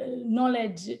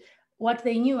knowledge, what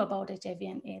they knew about HIV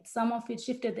and AIDS. Some of it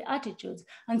shifted the attitudes,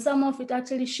 and some of it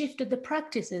actually shifted the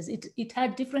practices. It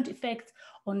had different effects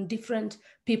on different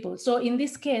people. So in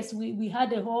this case, we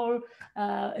had a whole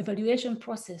evaluation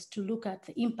process to look at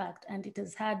the impact, and it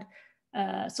has had,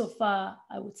 so far,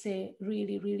 I would say,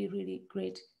 really, really, really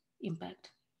great impact.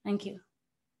 Thank you.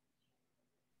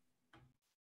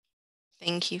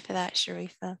 Thank you for that,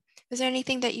 Sharifa. Was there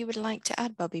anything that you would like to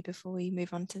add, Bobby, before we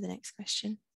move on to the next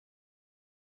question?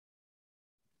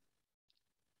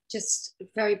 Just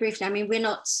very briefly, I mean, we're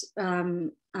not,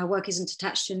 our work isn't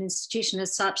attached to an institution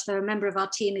as such, though a member of our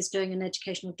team is doing an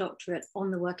educational doctorate on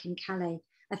the work in Calais.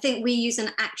 I think we use an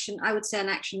action, I would say an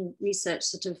action research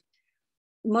sort of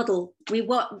model. We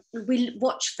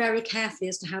watch very carefully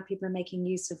as to how people are making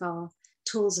use of our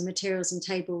tools and materials and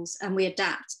tables, and we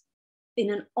adapt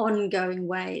in an ongoing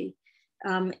way,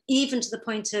 even to the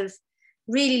point of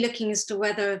really looking as to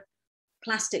whether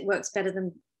plastic works better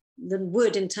than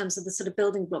wood in terms of the sort of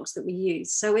building blocks that we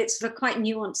use. So it's quite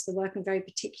nuanced, the work, and very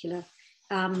particular.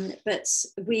 But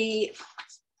we,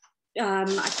 I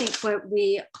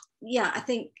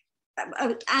think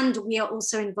and we are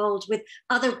also involved with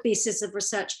other pieces of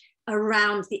research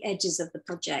around the edges of the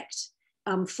project,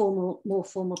 more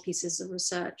formal pieces of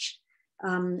research.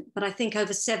 But I think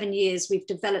over 7 years, we've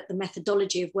developed the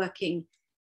methodology of working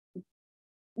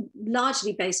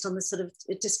largely based on the sort of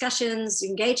discussions,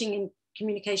 engaging in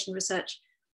communication research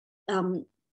in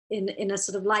a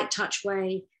sort of light touch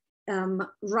way,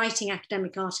 writing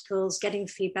academic articles, getting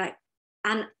feedback,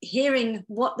 and hearing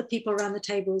what the people around the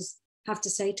tables have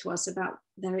to say to us about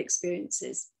their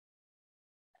experiences.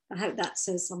 I hope that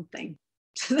says something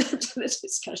to the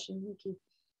discussion. Thank you.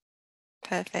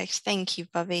 Perfect. Thank you,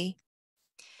 Bobby.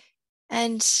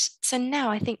 And so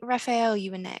now I think, Raphael, you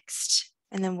were next,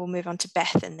 and then we'll move on to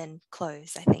Beth and then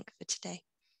close, I think, for today.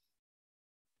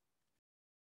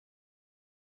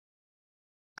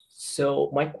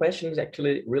 So my question is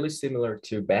actually really similar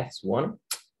to Beth's one.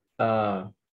 I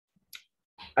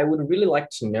would really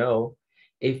like to know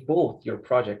if both your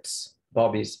projects,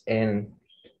 Bobby's and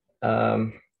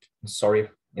sorry,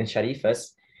 and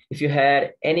Sharifas, if you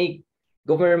had any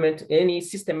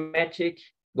systematic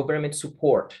government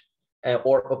support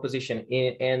or opposition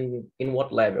in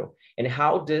what level, and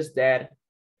how does that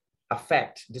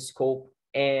affect the scope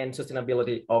and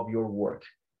sustainability of your work?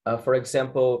 For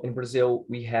example, in Brazil,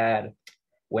 we had,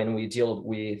 when we deal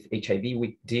with HIV,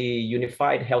 with the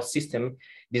unified health system,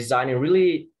 designing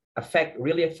really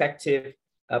effective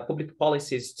public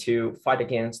policies to fight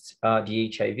against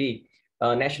the HIV.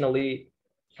 Nationally,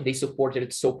 they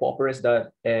supported soap operas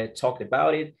that talked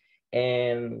about it,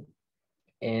 and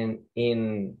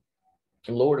in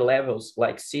lower levels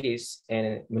like cities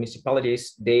and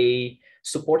municipalities, they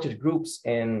supported groups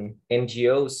and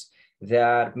NGOs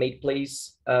that made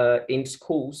place in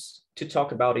schools to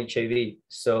talk about HIV.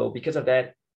 So because of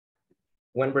that,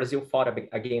 when Brazil fought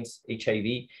against HIV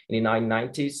in the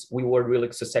 1990s, we were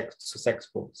really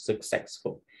successful.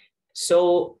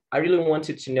 So I really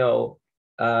wanted to know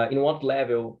in what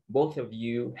level both of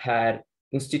you had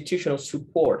institutional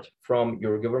support from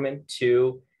your government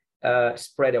to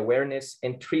spread awareness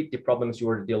and treat the problems you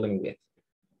were dealing with.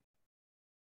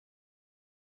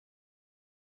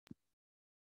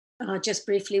 Just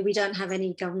briefly, we don't have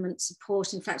any government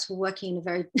support. In fact, we're working in a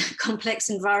very complex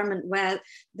environment where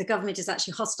the government is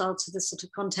actually hostile to the sort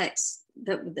of context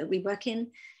that we work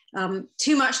in.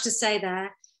 Too much to say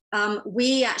there.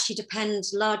 We actually depend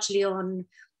largely on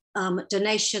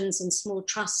donations and small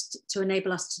trust to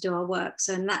enable us to do our work.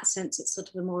 So in that sense, it's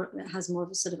sort of it has more of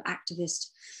a sort of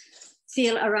activist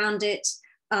feel around it.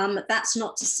 That's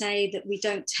not to say that we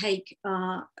don't take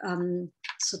our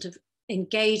sort of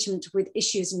engagement with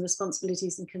issues and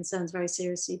responsibilities and concerns very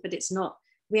seriously, but it's not,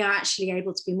 we are actually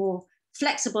able to be more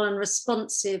flexible and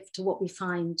responsive to what we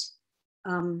find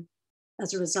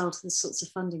as a result of the sorts of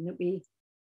funding that we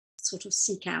sort of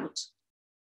seek out.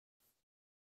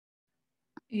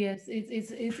 Yes,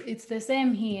 it's the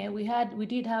same here. We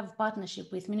did have partnership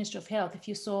with Ministry of Health, if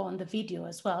you saw on the video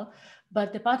as well,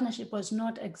 but the partnership was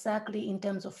not exactly in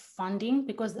terms of funding,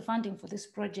 because the funding for this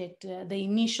project, the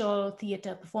initial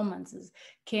theatre performances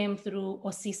came through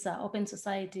OSISA, Open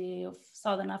Society of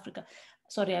Southern Africa.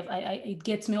 Sorry, it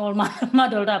gets me all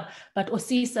muddled up, but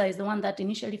OSISA is the one that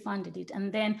initially funded it. And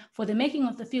then for the making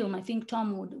of the film, I think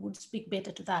Tom would speak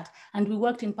better to that. And we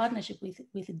worked in partnership with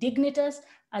Dignitas,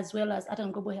 as well as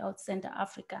Atan Global Health Center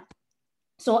Africa.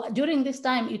 So during this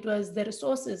time, it was the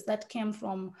resources that came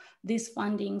from this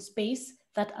funding space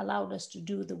that allowed us to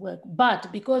do the work.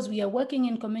 But because we are working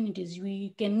in communities,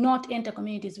 we cannot enter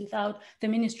communities without the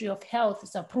Ministry of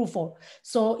Health's approval.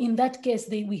 So in that case,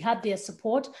 we had their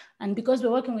support. And because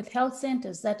we're working with health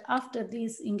centers, that after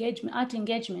this art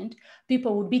engagement,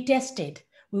 people would be tested.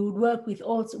 We would work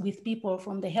with people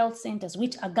from the health centers,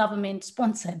 which are government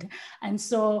sponsored. And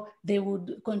so they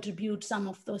would contribute some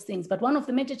of those things. But one of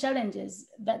the major challenges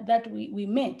that we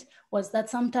met was that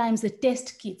sometimes the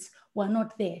test kits were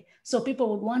not there. So people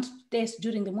would want to test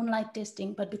during the moonlight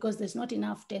testing, but because there's not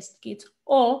enough test kits,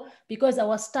 or because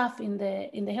our staff in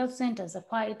the health centers are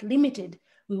quite limited,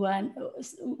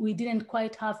 we didn't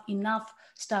quite have enough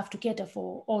staff to cater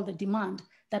for all the demand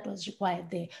that was required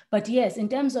there. But yes, in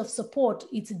terms of support,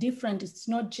 it's different. It's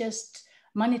not just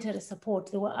monetary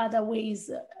support. There were other ways,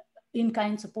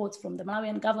 in-kind supports from the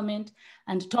Malawian government,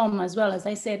 and Tom, as well, as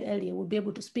I said earlier, would be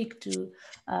able to speak to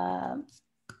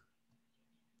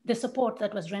the support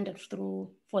that was rendered through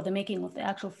for the making of the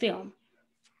actual film.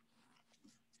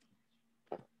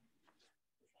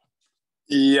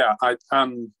 Yeah,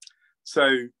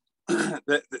 so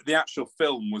the actual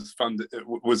film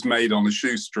was made on a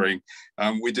shoestring.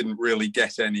 We didn't really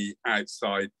get any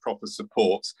outside proper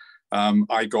support.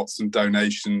 I got some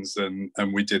donations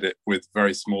and we did it with a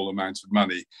very small amount of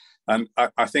money. And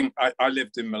I think I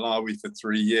lived in Malawi for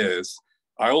 3 years.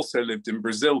 I also lived in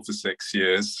Brazil for 6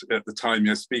 years at the time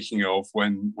you're speaking of,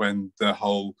 when the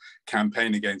whole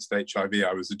campaign against HIV,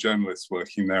 I was a journalist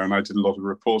working there and I did a lot of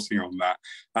reporting on that.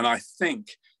 And I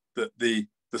think that the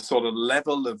sort of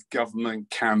level of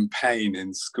government campaign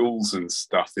in schools and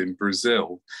stuff in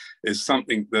Brazil is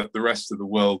something that the rest of the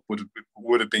world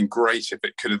would have been great if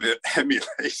it could have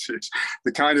emulated.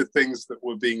 The kind of things that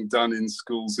were being done in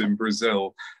schools in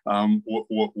Brazil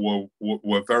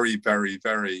were very, very,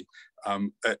 very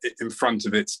in front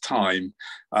of its time.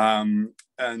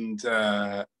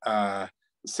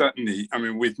 Certainly, I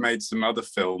mean, we've made some other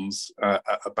films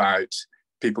about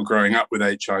people growing up with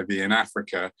HIV in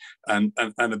Africa. And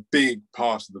a big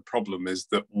part of the problem is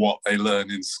that what they learn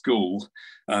in school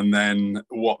and then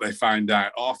what they find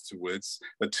out afterwards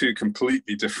are two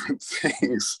completely different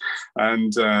things.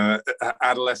 And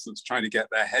adolescents trying to get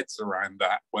their heads around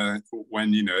that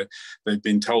when you know, they've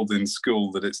been told in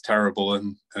school that it's terrible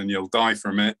and you'll die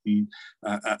from it.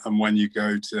 And when you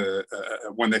go to,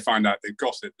 when they find out they've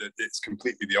got it, that it's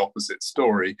completely the opposite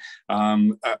story.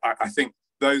 I think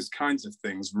those kinds of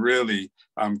things really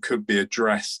could be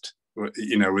addressed,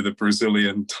 you know, with a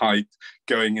Brazilian type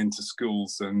going into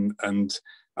schools. And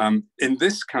in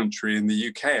this country, in the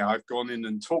UK, I've gone in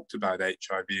and talked about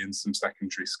HIV in some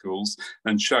secondary schools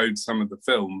and showed some of the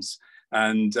films.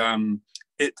 And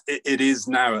it is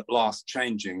now at last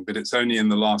changing, but it's only in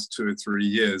the last 2 or 3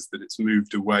 years that it's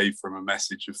moved away from a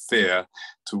message of fear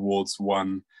towards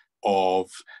one of,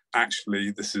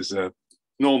 actually, this is a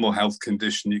normal health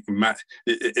condition. You can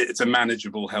it's a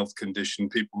manageable health condition.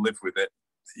 People live with it,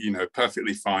 you know,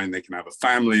 perfectly fine. They can have a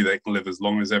family. They can live as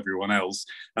long as everyone else,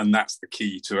 and that's the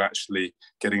key to actually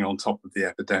getting on top of the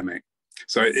epidemic.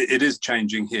 So it is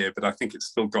changing here, but I think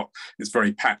it's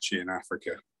very patchy in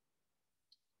Africa.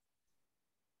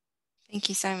 Thank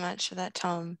you so much for that,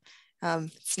 Tom.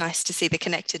 It's nice to see the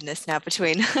connectedness now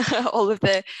between all of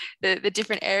the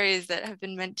different areas that have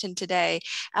been mentioned today.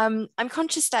 I'm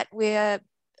conscious that we're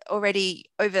already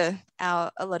over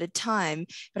our allotted time,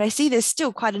 but I see there's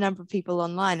still quite a number of people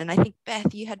online. And I think,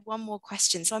 Beth, you had one more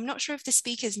question. So I'm not sure if the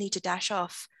speakers need to dash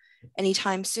off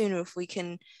anytime soon, or if we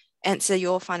can answer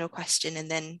your final question and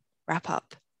then wrap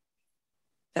up.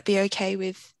 That be okay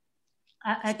with?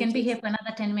 I can be here for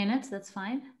another 10 minutes, that's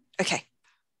fine. Okay.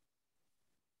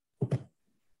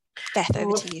 Beth,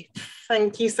 over to you.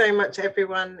 Thank you so much,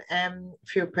 everyone,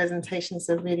 for your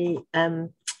presentations. Are really,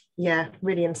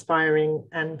 really inspiring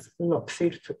and a lot of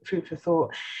food for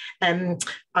thought.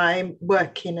 I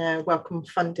work in a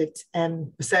Wellcome-funded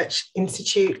research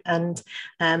institute, and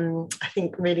I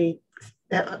think really,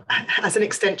 as an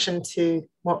extension to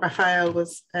what Raphael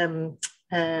was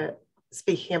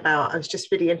speaking about, I was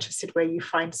just really interested where you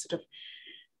find sort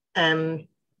of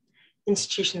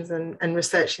institutions and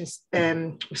research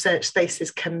spaces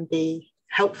can be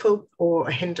helpful or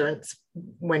a hindrance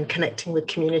when connecting with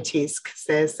communities, because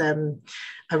there's a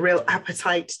real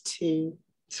appetite to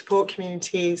support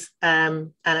communities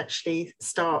and actually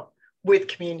start with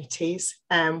communities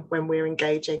when we're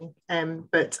engaging.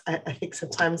 But I think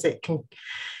sometimes it can,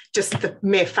 just the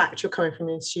mere fact you're coming from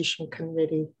an institution can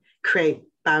really create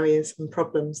barriers and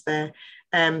problems there.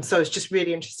 So I was just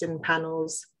really interested in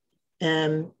panels,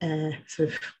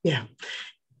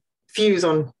 views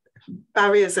on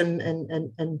barriers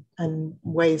and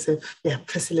ways of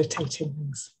facilitating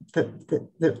things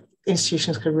that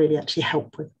institutions could really actually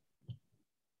help with.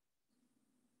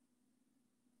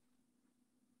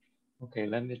 Okay,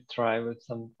 let me try with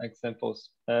some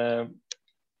examples.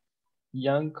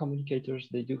 Young communicators,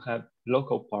 they do have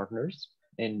local partners,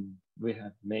 and we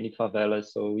have many favelas,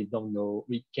 so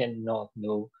we cannot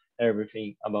know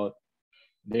everything about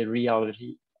the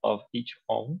reality of each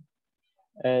home.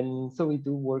 And so we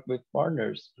do work with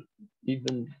partners,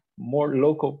 even more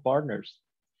local partners.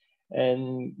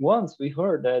 And once we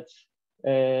heard that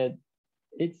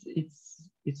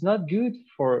it's not good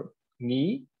for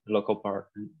me, local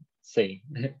partner, saying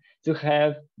to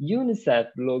have UNICEF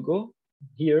logo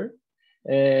here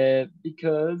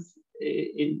because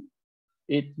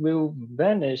it will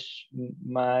vanish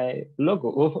my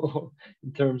logo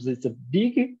in terms it's a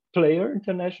big player,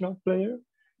 international player,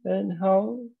 and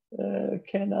how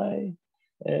can I?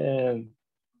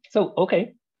 So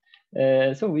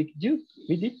we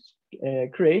did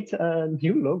create a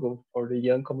new logo for the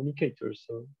young communicators.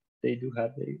 So they do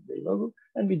have the logo,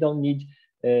 and we don't need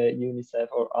UNICEF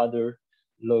or other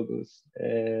logos.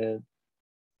 The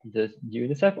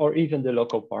UNICEF or even the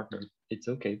local partner, it's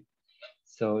okay.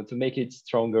 So to make it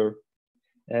stronger,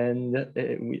 and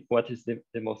what is the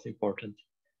most important?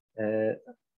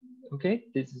 Okay,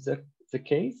 this is the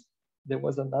case. There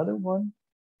was another one,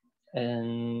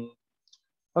 and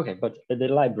okay, but the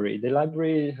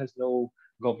library has no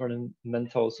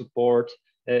governmental support.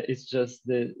 It's just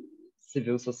the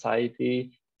civil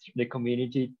society, the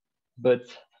community, but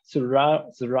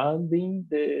surrounding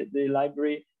the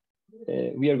library,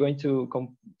 we are going to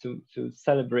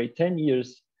celebrate 10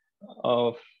 years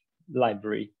of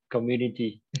library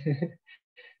community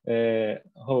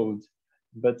hold,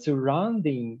 but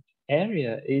surrounding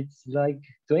area, it's like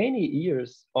 20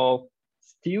 years of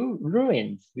still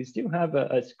ruins. We still have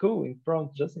a school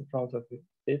just in front of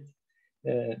it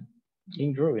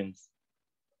in ruins.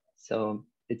 So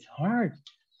it's hard.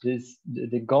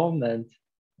 The government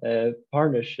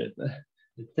partnership.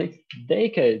 It takes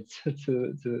decades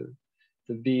to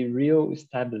be real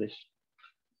established.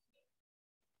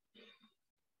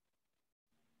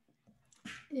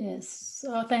 Yes,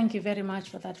 so thank you very much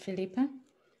for that, Felipe.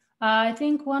 I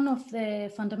think one of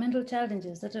the fundamental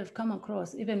challenges that I've come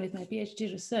across, even with my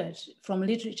PhD research from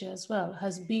literature as well,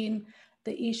 has been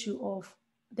the issue of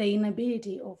the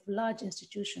inability of large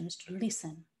institutions to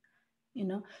listen. You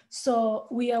know, so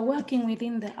we are working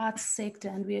within the arts sector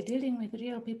and we are dealing with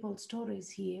real people's stories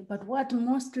here, but what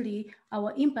mostly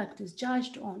our impact is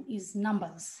judged on is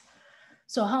numbers.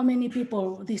 So how many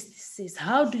people this is,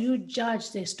 how do you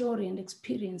judge the story and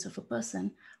experience of a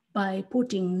person by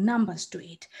putting numbers to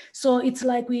it? So it's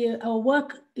like our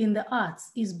work in the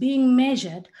arts is being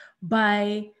measured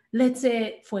by, let's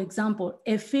say, for example,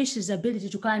 a fish's ability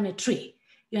to climb a tree.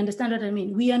 You understand what I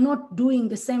mean? We are not doing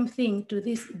the same thing to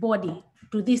this body,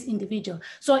 to this individual.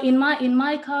 So in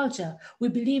my culture, we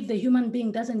believe the human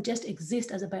being doesn't just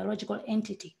exist as a biological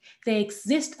entity. They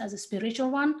exist as a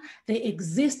spiritual one. They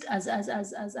exist as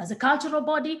a cultural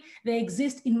body. They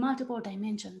exist in multiple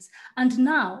dimensions. And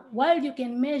now, while you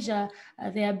can measure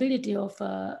the ability of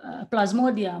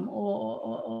Plasmodium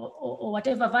or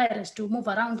whatever virus to move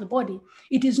around the body,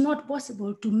 it is not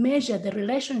possible to measure the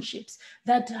relationships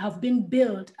that have been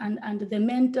built and the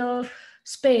mental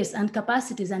space and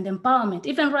capacities and empowerment.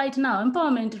 Even right now,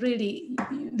 empowerment really,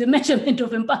 the measurement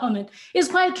of empowerment is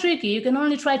quite tricky. You can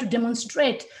only try to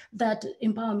demonstrate that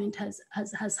empowerment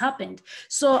has happened.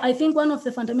 So I think one of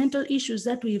the fundamental issues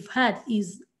that we've had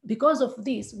is because of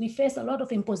this, we face a lot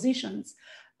of impositions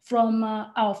from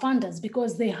our funders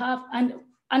because they have, and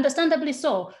understandably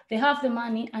so, they have the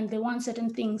money and they want certain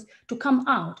things to come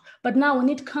out. But now when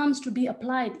it comes to be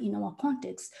applied in our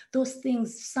context, those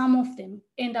things, some of them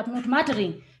end up not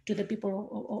mattering to the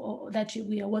people that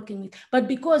we are working with. But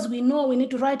because we know we need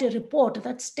to write a report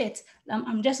that states,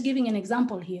 I'm just giving an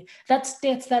example here, that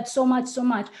states that so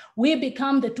much, we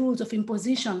become the tools of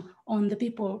imposition on the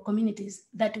people, communities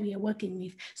that we are working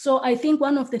with. So I think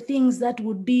one of the things that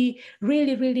would be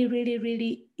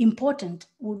really important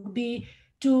would be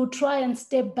to try and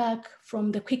step back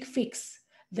from the quick fix,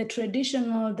 the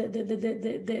traditional,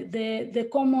 the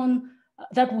common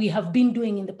that we have been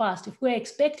doing in the past. If we're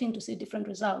expecting to see different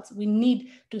results, we need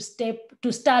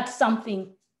to start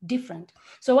something different.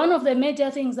 So one of the major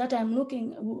things that I'm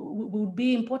looking, would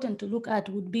be important to look at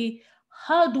would be,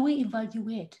 how do we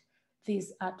evaluate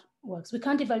these artworks? We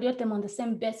can't evaluate them on the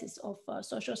same basis of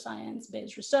social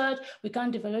science-based research. We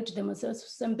can't evaluate them on the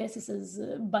same basis as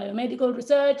biomedical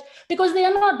research, because they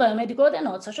are not biomedical, they're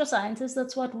not social sciences.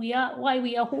 That's what we are, why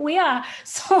we are who we are.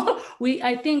 So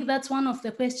I think that's one of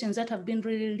the questions that have been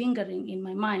really lingering in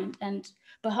my mind. And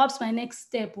perhaps my next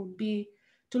step would be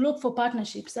to look for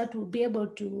partnerships that will be able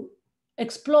to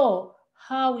explore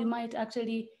how we might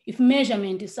actually, if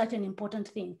measurement is such an important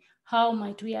thing, how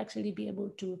might we actually be able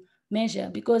to measure?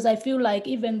 Because I feel like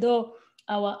even though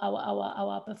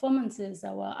our performances,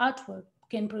 our artwork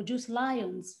can produce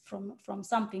lions from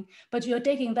something, but you're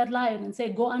taking that lion and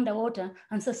say, go underwater,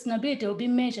 and sustainability will be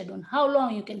measured on how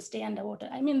long you can stay underwater.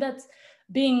 I mean, that's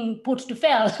being put to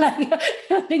fail, like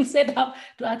being set up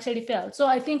to actually fail. So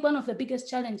I think one of the biggest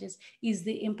challenges is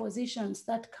the impositions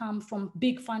that come from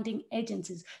big funding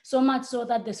agencies, so much so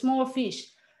that the small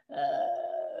fish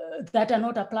that are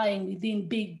not applying within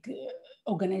big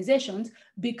organizations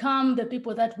become the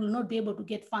people that will not be able to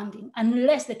get funding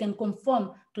unless they can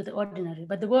conform to the ordinary.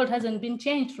 But the world hasn't been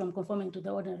changed from conforming to the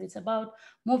ordinary. It's about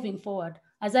moving forward.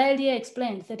 As I earlier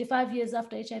explained, 35 years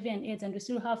after HIV and AIDS, and we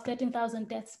still have 13,000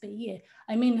 deaths per year.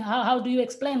 I mean, how do you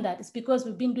explain that? It's because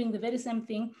we've been doing the very same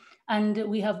thing, and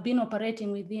we have been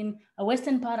operating within a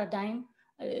Western paradigm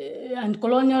and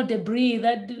colonial debris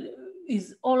that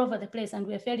is all over the place, and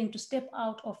we're failing to step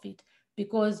out of it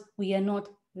because we are not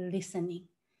listening.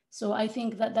 So I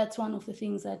think that that's one of the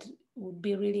things that would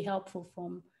be really helpful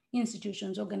from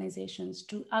institutions, organizations,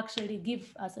 to actually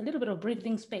give us a little bit of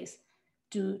breathing space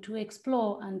to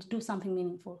explore and do something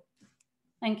meaningful.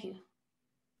 Thank you.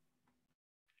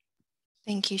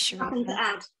 Thank you, Sharifa. Nothing to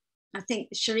add. I think,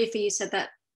 Sharifa, you said that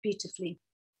beautifully.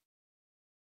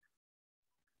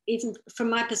 Even from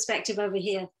my perspective over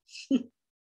here.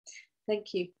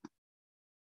 Thank you.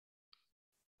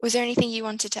 Was there anything you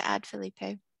wanted to add,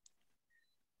 Felipe?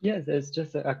 Yes, it's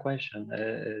just a question.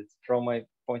 It's from my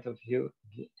point of view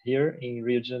here in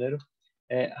Rio de Janeiro.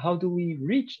 How do we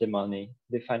reach the money,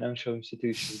 the financial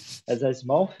institutions, as a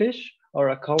small fish or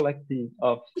a collective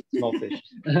of small fish?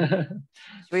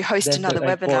 We host another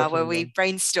webinar where we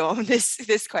brainstorm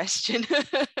this question.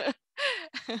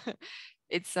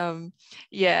 It's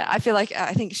yeah, I feel like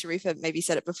I think Sharifa maybe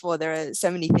said it before, there are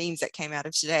so many themes that came out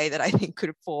of today that I think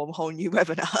could form whole new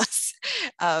webinars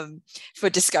for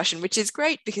discussion, which is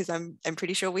great because I'm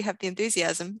pretty sure we have the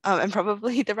enthusiasm and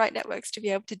probably the right networks to be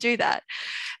able to do that.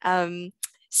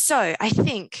 So I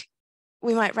think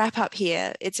we might wrap up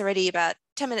here. It's already about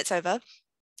 10 minutes over.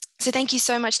 So thank you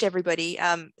so much to everybody,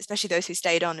 especially those who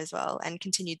stayed on as well and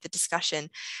continued the discussion.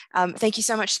 Thank you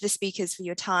so much to the speakers for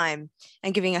your time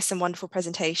and giving us some wonderful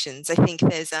presentations. I think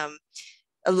there's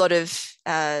a lot of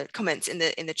comments in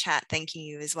the chat thanking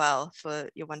you as well for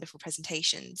your wonderful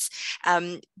presentations.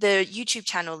 The YouTube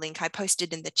channel link I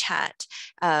posted in the chat.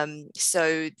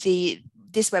 So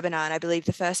this webinar, and I believe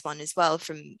the first one as well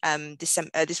from this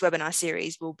webinar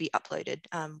series, will be uploaded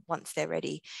once they're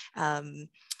ready.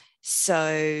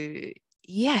 So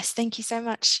yes, thank you so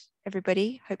much,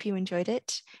 everybody. Hope you enjoyed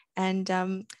it. And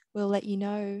we'll let you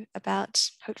know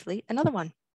about hopefully another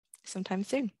one sometime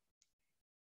soon.